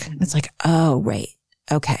work. It's like, oh, wait,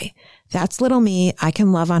 okay. That's little me. I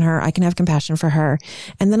can love on her. I can have compassion for her.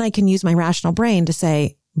 And then I can use my rational brain to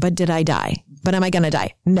say, but did I die? But am I going to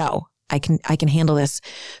die? No, I can handle this.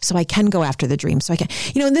 So I can go after the dream. So I can,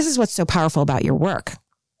 and this is what's so powerful about your work,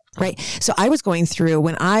 right? So I was going through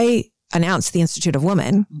when I announced the Institute of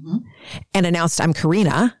Women and announced I'm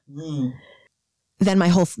Karina. Then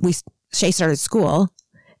Shay started school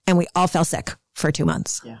and we all fell sick for 2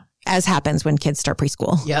 months. Yeah. As happens when kids start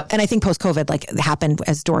preschool. Yep. And I think post-COVID, happened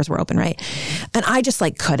as doors were open, right? And I just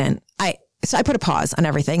couldn't. So I put a pause on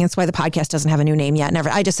everything. That's why the podcast doesn't have a new name yet.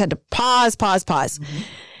 I just had to pause.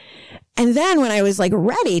 And then when I was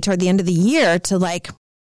ready toward the end of the year to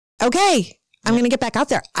okay, I'm going to get back out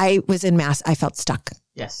there. I felt stuck.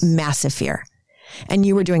 Yes. Massive fear. And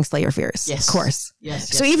you were doing Slay Your Fears. Yes. Course.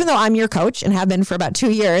 Yes. So even though I'm your coach and have been for about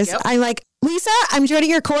 2 years, I'm like, Lisa, I'm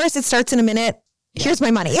joining your course. It starts in a minute. Here's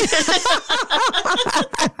my money.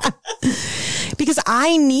 Because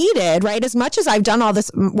I needed, right? As much as I've done all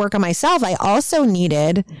this work on myself, I also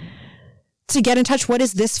needed to get in touch. What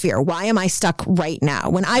is this fear? Why am I stuck right now?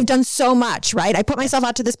 When I've done so much, right? I put myself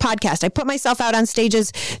out to this podcast. I put myself out on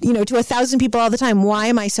stages, to 1,000 people all the time. Why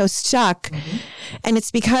am I so stuck? And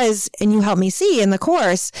it's because, and you helped me see in the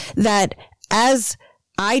course that as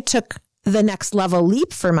I took the next level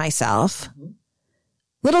leap for myself,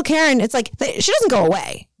 little Karen, it's she doesn't go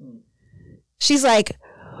away. She's like,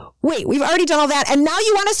 wait, we've already done all that. And now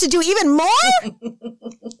you want us to do even more?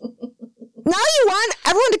 Now you want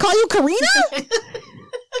everyone to call you Karina?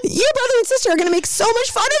 Your brother and sister are going to make so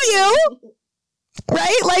much fun of you.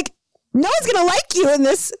 Right? No one's going to like you in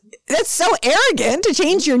this. That's so arrogant to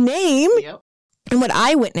change your name. Yep. And what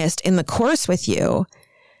I witnessed in the course with you,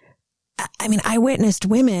 I witnessed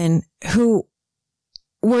women who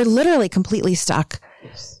were literally completely stuck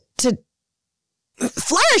to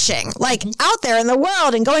flourishing, out there in the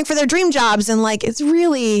world and going for their dream jobs. And it's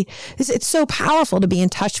really, it's so powerful to be in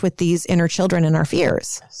touch with these inner children and our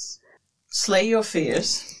fears. Yes. Slay your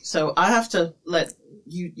fears. So I have to let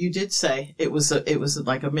you did say it was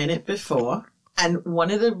a minute before. And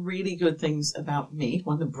one of the really good things about me,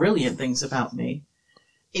 one of the brilliant things about me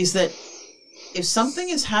is that if something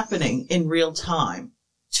is happening in real time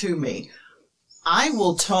to me, I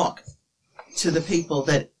will talk to the people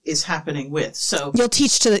that is happening with. So you'll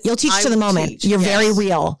teach to the moment. You're very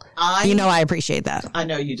real. I appreciate that. I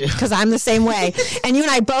know you do. Because I'm the same way. And you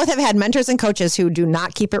and I both have had mentors and coaches who do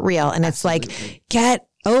not keep it real. And Absolutely. It's get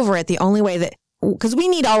over it. The only way that, because we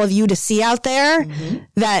need all of you to see out there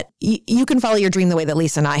that you can follow your dream the way that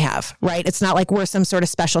Lisa and I have, right? It's not like we're some sort of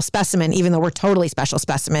special specimen, even though we're totally special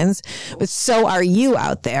specimens, but so are you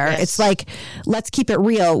out there. Yes. It's let's keep it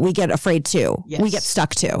real. We get afraid too. Yes. We get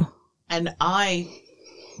stuck too. And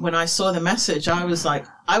when I saw the message, I was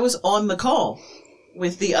on the call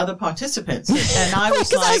with the other participants. And I was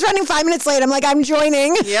because I was running 5 minutes late. I'm I'm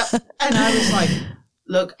joining. Yep. And I was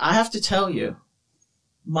look, I have to tell you,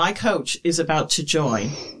 my coach is about to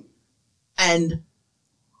join, and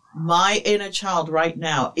my inner child right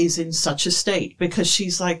now is in such a state because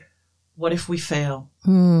she's like, what if we fail?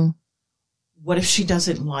 What if she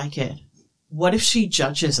doesn't like it? What if she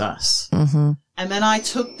judges us? And then I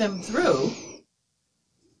took them through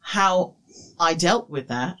how I dealt with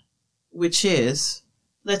that, which is,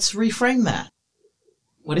 let's reframe that.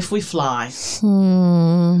 What if we fly?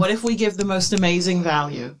 What if we give the most amazing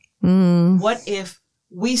value? What if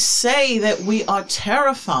we say that we are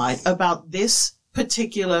terrified about this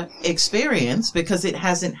particular experience because it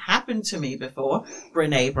hasn't happened to me before?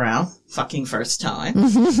 Brene Brown, fucking first time.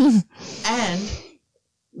 And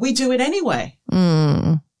we do it anyway.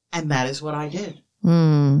 And that is what I did.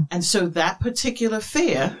 And so that particular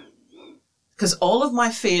fear, because all of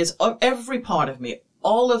my fears, every part of me,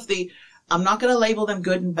 all of the, I'm not going to label them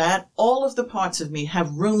good and bad. All of the parts of me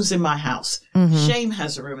have rooms in my house. Shame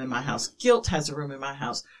has a room in my house. Guilt has a room in my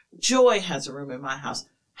house. Joy has a room in my house.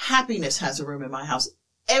 Happiness has a room in my house.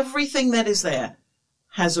 Everything that is there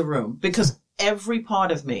has a room because every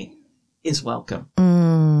part of me is welcome.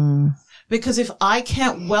 Because if I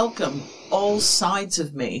can't welcome all sides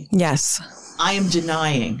of me, yes, I am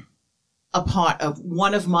denying a part of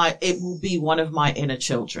it will be one of my inner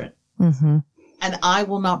children. And I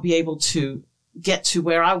will not be able to get to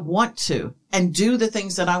where I want to and do the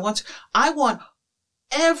things that I want to. I want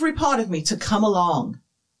every part of me to come along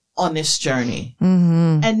on this journey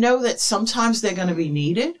and know that sometimes they're going to be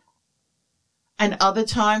needed and other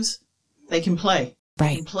times they can play. Right.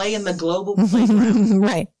 They can play in the global playground.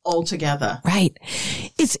 Right. All together. Right.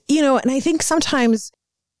 It's, and I think sometimes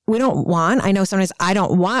I know sometimes I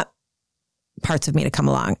don't want parts of me to come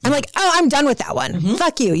along. I'm like, oh, I'm done with that one.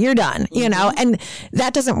 Fuck you. You're done. And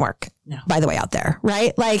that doesn't work, by the way, out there.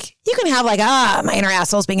 Right. Like you can have like, my inner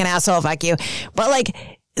asshole's being an asshole. Fuck you. But like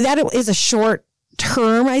that is a short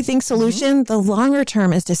term, I think, solution. The longer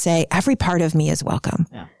term is to say every part of me is welcome.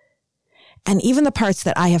 Yeah. And even the parts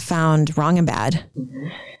that I have found wrong and bad,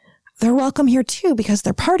 they're welcome here too, because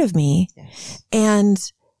they're part of me. Yes.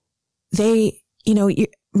 And they,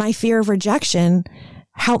 my fear of rejection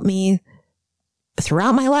helped me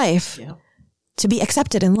throughout my life to be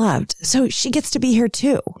accepted and loved. So she gets to be here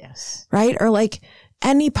too. Yes. Right. Or like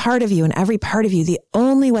any part of you and every part of you, the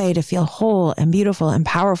only way to feel whole and beautiful and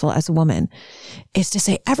powerful as a woman is to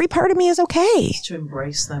say every part of me is okay. Just to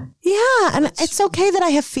embrace them. Yeah. And it's okay that I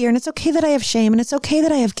have fear and it's okay that I have shame and it's okay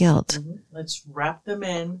that I have guilt. Let's wrap them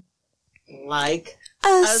in like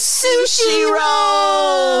a sushi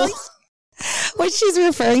roll. What she's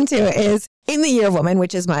referring to is in the Year of Woman,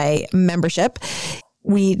 which is my membership.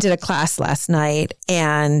 We did a class last night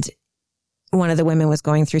and one of the women was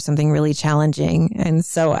going through something really challenging. And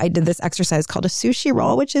so I did this exercise called a sushi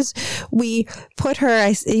roll, which is we put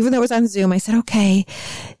her, even though it was on Zoom, I said, okay,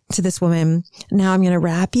 to this woman, now I'm going to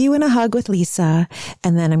wrap you in a hug with Lisa.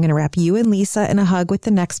 And then I'm going to wrap you and Lisa in a hug with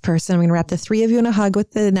the next person. I'm going to wrap the three of you in a hug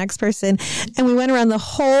with the next person. And we went around the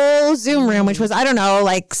whole Zoom room, which was, I don't know,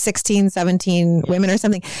 like 16, 17 women or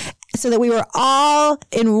something. So that we were all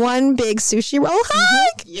in one big sushi roll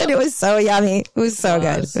hug. And it was so yummy. It was so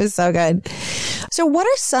good. It was so good. So what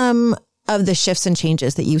are some of the shifts and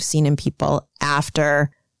changes that you've seen in people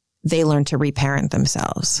after they learn to reparent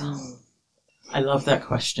themselves? I love that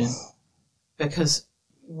question because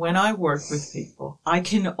when I work with people, I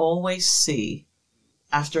can always see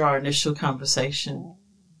after our initial conversation,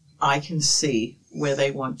 I can see where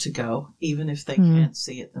they want to go, even if they can't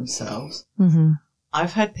see it themselves.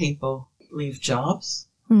 I've had people leave jobs,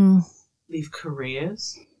 leave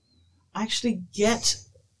careers, actually get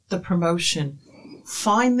the promotion,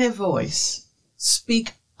 find their voice,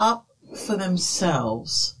 speak up for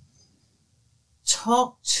themselves,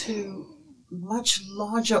 talk to much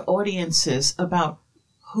larger audiences about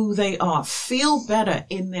who they are, feel better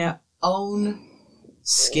in their own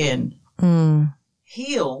skin,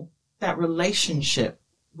 heal that relationship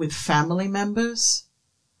with family members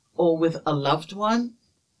or with a loved one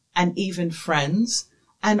and even friends,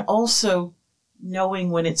 and also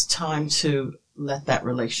knowing when it's time to let that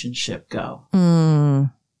relationship go.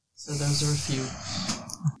 So those are a few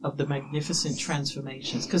of the magnificent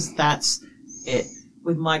transformations, because that's it.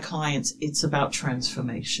 With my clients, it's about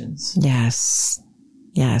transformations. Yes.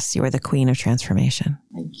 Yes, you are the queen of transformation.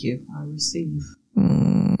 Thank you. I receive.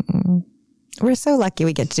 We're so lucky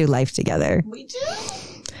we get to do life together. We do.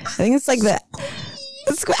 I think it's like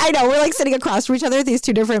I know, we're like sitting across from each other with these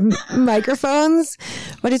two different microphones,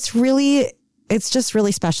 but it's just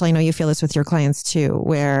really special. I know you feel this with your clients too,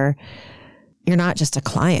 where you're not just a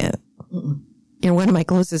client. You're one of my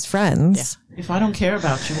closest friends. Yeah. If I don't care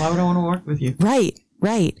about you, why would I want to work with you? Right.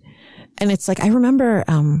 Right. And it's like, I remember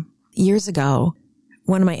years ago,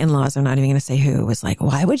 one of my in-laws, I'm not even going to say who, was like,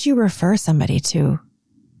 why would you refer somebody to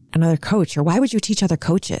another coach? Or why would you teach other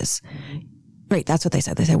coaches? Right. That's what they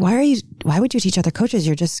said. They said, why would you teach other coaches?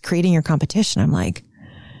 You're just creating your competition. I'm like,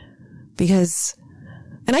 because,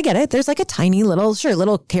 and I get it. There's like a tiny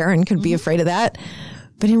little Karen could be afraid of that.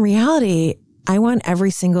 But in reality, I want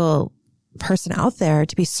every single person out there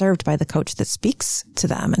to be served by the coach that speaks to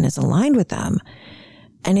them and is aligned with them.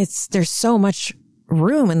 And there's so much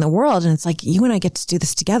room in the world. And it's like, you and I get to do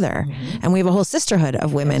this together. And we have a whole sisterhood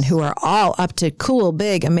of women who are all up to cool,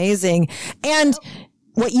 big, amazing. And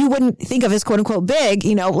what you wouldn't think of as quote unquote big,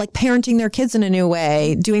 you know, like parenting their kids in a new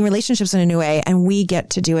way, doing relationships in a new way. And we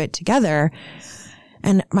get to do it together.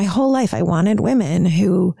 And my whole life, I wanted women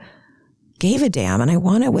who gave a damn, and I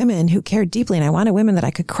wanted women who cared deeply, and I wanted women that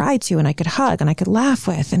I could cry to and I could hug and I could laugh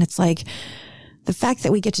with. And it's like the fact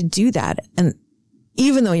that we get to do that. And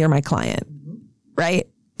even though you're my client, right?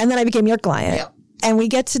 And then I became your client and we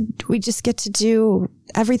just get to do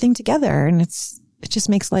everything together. And it just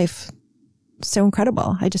makes life so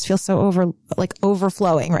incredible. I just feel so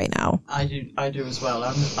overflowing right now. I do as well.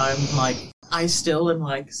 I'm like, I still am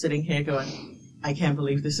like sitting here going, I can't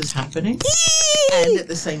believe this is happening. And at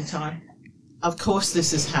the same time, of course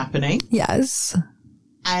this is happening. Yes.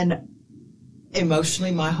 And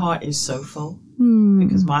emotionally, my heart is so full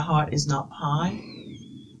because my heart is not pie.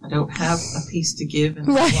 I don't have a piece to give and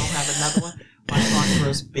I won't have another one. My heart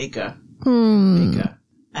grows bigger, bigger.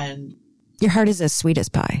 And your heart is as sweet as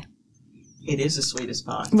pie. It is the sweetest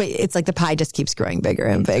pie. Wait, it's like the pie just keeps growing bigger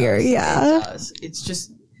and bigger. Does. Yeah. It does. It's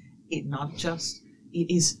just,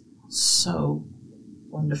 it is so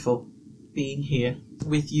wonderful being here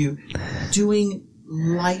with you, doing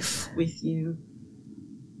life with you.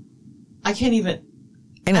 I can't even.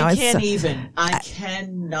 I know. I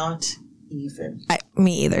cannot even.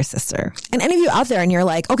 Me either, sister. And any of you out there and you're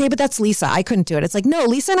like, okay, but that's Lisa. I couldn't do it. It's like, no,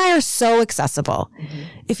 Lisa and I are so accessible.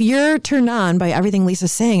 If you're turned on by everything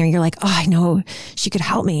Lisa's saying, or you're like, oh, I know she could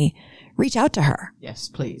help me, reach out to her. Yes,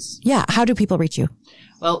 please. Yeah. How do people reach you?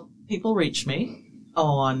 Well, people reach me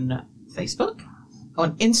on Facebook,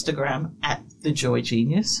 on Instagram at The Joy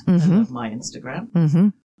Genius. I love my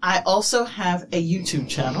Instagram. I also have a YouTube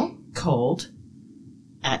channel called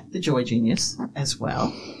at The Joy Genius as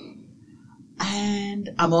well.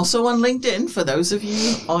 And I'm also on LinkedIn. For those of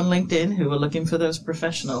you on LinkedIn who are looking for those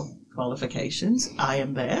professional qualifications, I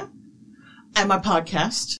am there. And my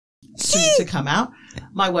podcast, soon to come out.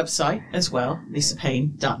 My website as well,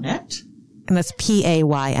 lisapayne.net. And that's Payne.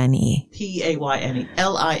 Payne.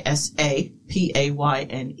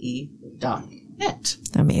 LISAPAYNE.net.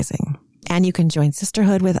 Amazing. And you can join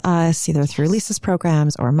Sisterhood with us either through Lisa's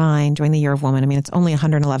programs or mine. Join the Year of Woman. I mean, it's only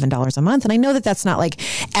 $111 a month. And I know that that's not like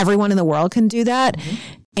everyone in the world can do that.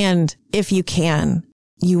 And if you can,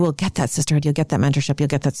 you will get that sisterhood. You'll get that mentorship. You'll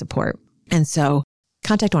get that support. And so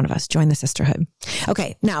contact one of us. Join the sisterhood.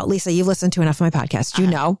 Okay. Now, Lisa, you've listened to enough of my podcast. You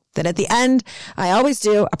know that at the end, I always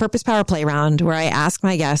do a purpose power play round where I ask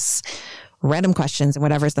my guests random questions, and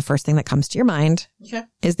whatever is the first thing that comes to your mind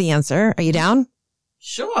is the answer. Are you down?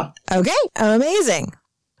 Sure. Okay. Amazing.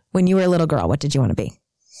 When you were a little girl, what did you want to be?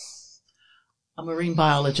 A marine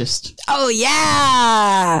biologist. Oh,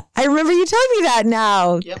 yeah. I remember you telling me that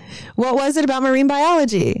now. Yep. What was it about marine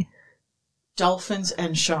biology? Dolphins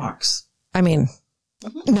and sharks. I mean,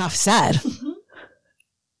 enough said.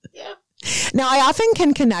 Yeah. Now, I often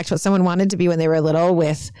can connect what someone wanted to be when they were little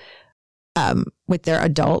with their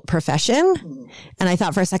adult profession. And I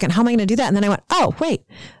thought for a second, how am I going to do that? And then I went, oh, wait,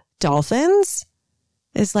 dolphins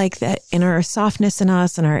is like that inner softness in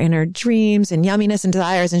us and our inner dreams and yumminess and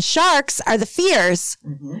desires. And sharks are the fears.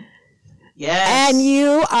 Yes. And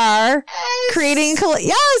you are creating,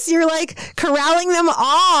 you're like corralling them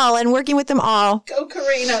all and working with them all. Go,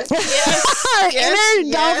 Karina. Yes.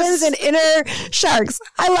 Inner dolphins and inner sharks.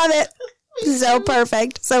 I love it. So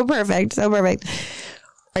perfect. So perfect. So perfect.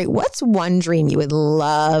 All right. What's one dream you would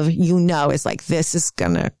love, is like, this is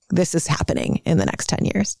happening in the next 10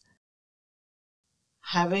 years?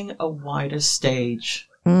 Having a wider stage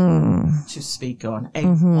to speak on, a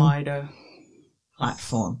wider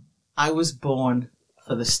platform. I was born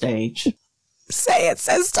for the stage. Say it,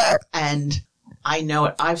 sister. And I know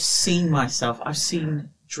it. I've seen myself. I've seen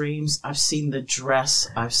dreams. I've seen the dress.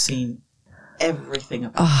 I've seen everything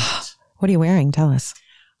about it. What are you wearing? Tell us.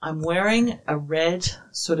 I'm wearing a red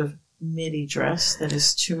sort of midi dress that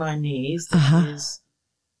is to my knees. That is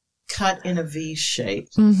cut in a V shape.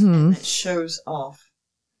 And it shows off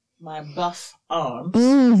my buff arms.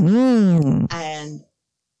 And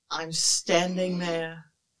I'm standing there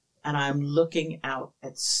and I'm looking out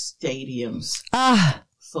at stadiums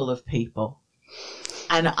full of people,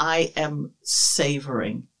 and I am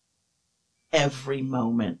savoring every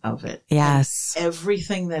moment of it. Yes. And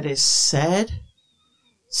everything that is said,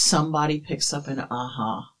 somebody picks up an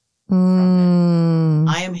aha.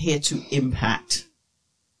 I am here to impact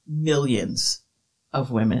millions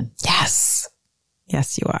of women. Yes.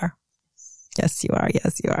 Yes, you are. Yes, you are.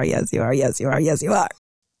 Yes, you are. Yes, you are. Yes, you are. Yes, you are.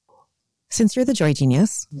 Since you're the joy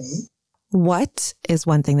genius, what is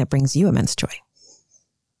one thing that brings you immense joy?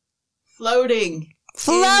 Floating.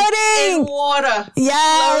 Floating in water.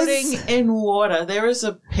 Yes. Floating in water. There is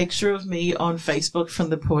a picture of me on Facebook from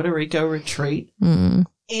the Puerto Rico retreat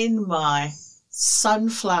in my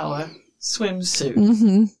sunflower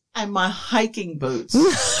swimsuit and my hiking boots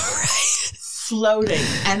floating.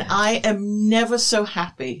 And I am never so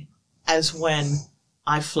happy as when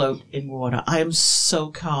I float in water. I am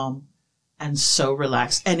so calm and so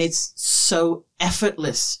relaxed. And it's so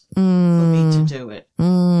effortless for me to do it.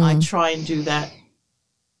 I try and do that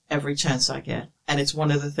every chance I get. And it's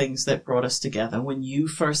one of the things that brought us together. When you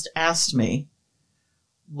first asked me,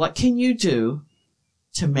 what can you do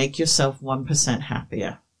to make yourself 1%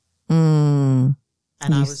 happier? And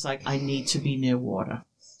I was like, I need to be near water.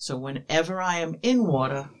 So whenever I am in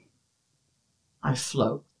water, I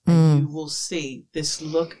float. And you will see this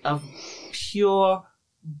look of pure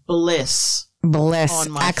bliss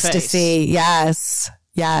on my ecstasy. face. Yes.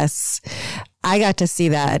 Yes. I got to see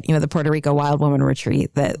that, the Puerto Rico Wild Woman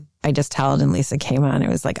retreat that I just held and Lisa came on. It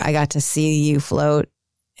was like, I got to see you float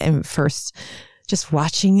and first just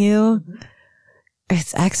watching you.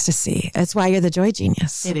 It's ecstasy. That's why you're the joy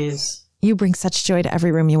genius. It is. You bring such joy to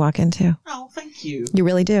every room you walk into. Oh, thank you. You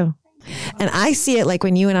really do. And I see it like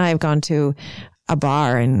when you and I have gone to a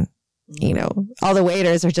bar and, all the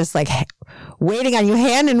waiters are just like waiting on you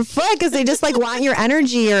hand and foot because they just like want your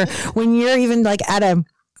energy. Or when you're even like at a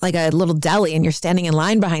little deli and you're standing in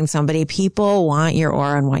line behind somebody, people want your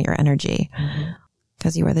aura and want your energy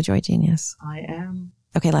because you are the joy genius. I am.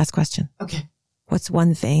 Okay, last question. Okay. What's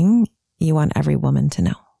one thing you want every woman to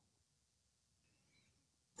know?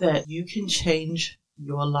 That you can change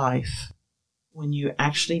your life when you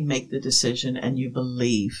actually make the decision and you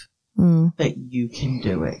believe that you can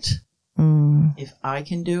do it. If I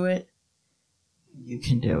can do it, you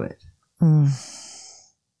can do it.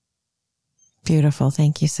 Beautiful.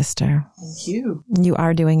 Thank you, sister. Thank you. You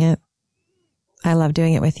are doing it. I love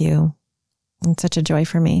doing it with you. It's such a joy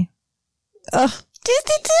for me. Oh, just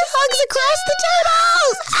hugs across the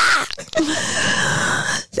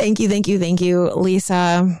turtles. Thank you, thank you, thank you,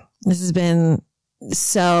 Lisa. This has been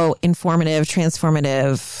so informative,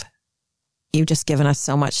 transformative. You've just given us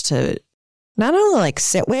so much to not only like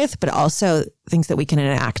sit with, but also things that we can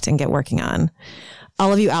enact and get working on.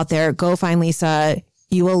 All of you out there, go find Lisa.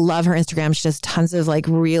 You will love her Instagram. She does tons of like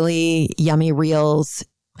really yummy reels,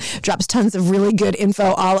 drops tons of really good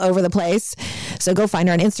info all over the place. So go find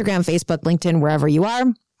her on Instagram, Facebook, LinkedIn, wherever you are.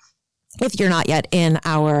 If you're not yet in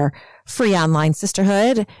our free online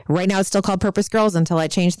sisterhood, right now it's still called Purpose Girls until I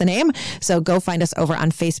change the name. So go find us over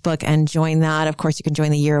on Facebook and join that. Of course, you can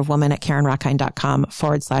join the Year of Woman at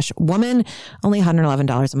KarenRockheim.com/woman. Only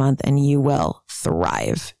 $111 a month and you will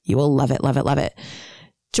thrive. You will love it, love it, love it.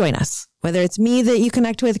 Join us. Whether it's me that you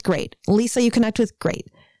connect with, great. Lisa you connect with, great.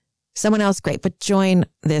 Someone else, great. But join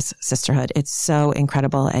this sisterhood. It's so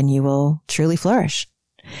incredible and you will truly flourish.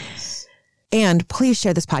 And please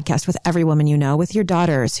share this podcast with every woman you know, with your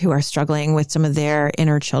daughters who are struggling with some of their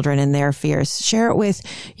inner children and their fears. Share it with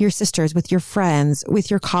your sisters, with your friends,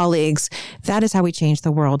 with your colleagues. That is how we change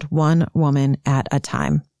the world, one woman at a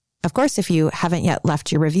time. Of course, if you haven't yet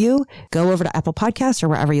left your review, go over to Apple Podcasts or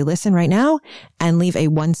wherever you listen right now and leave a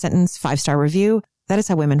 1-sentence 5-star review. That is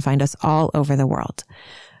how women find us all over the world.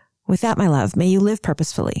 With that, my love, may you live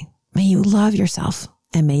purposefully. May you love yourself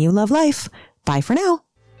and may you love life. Bye for now.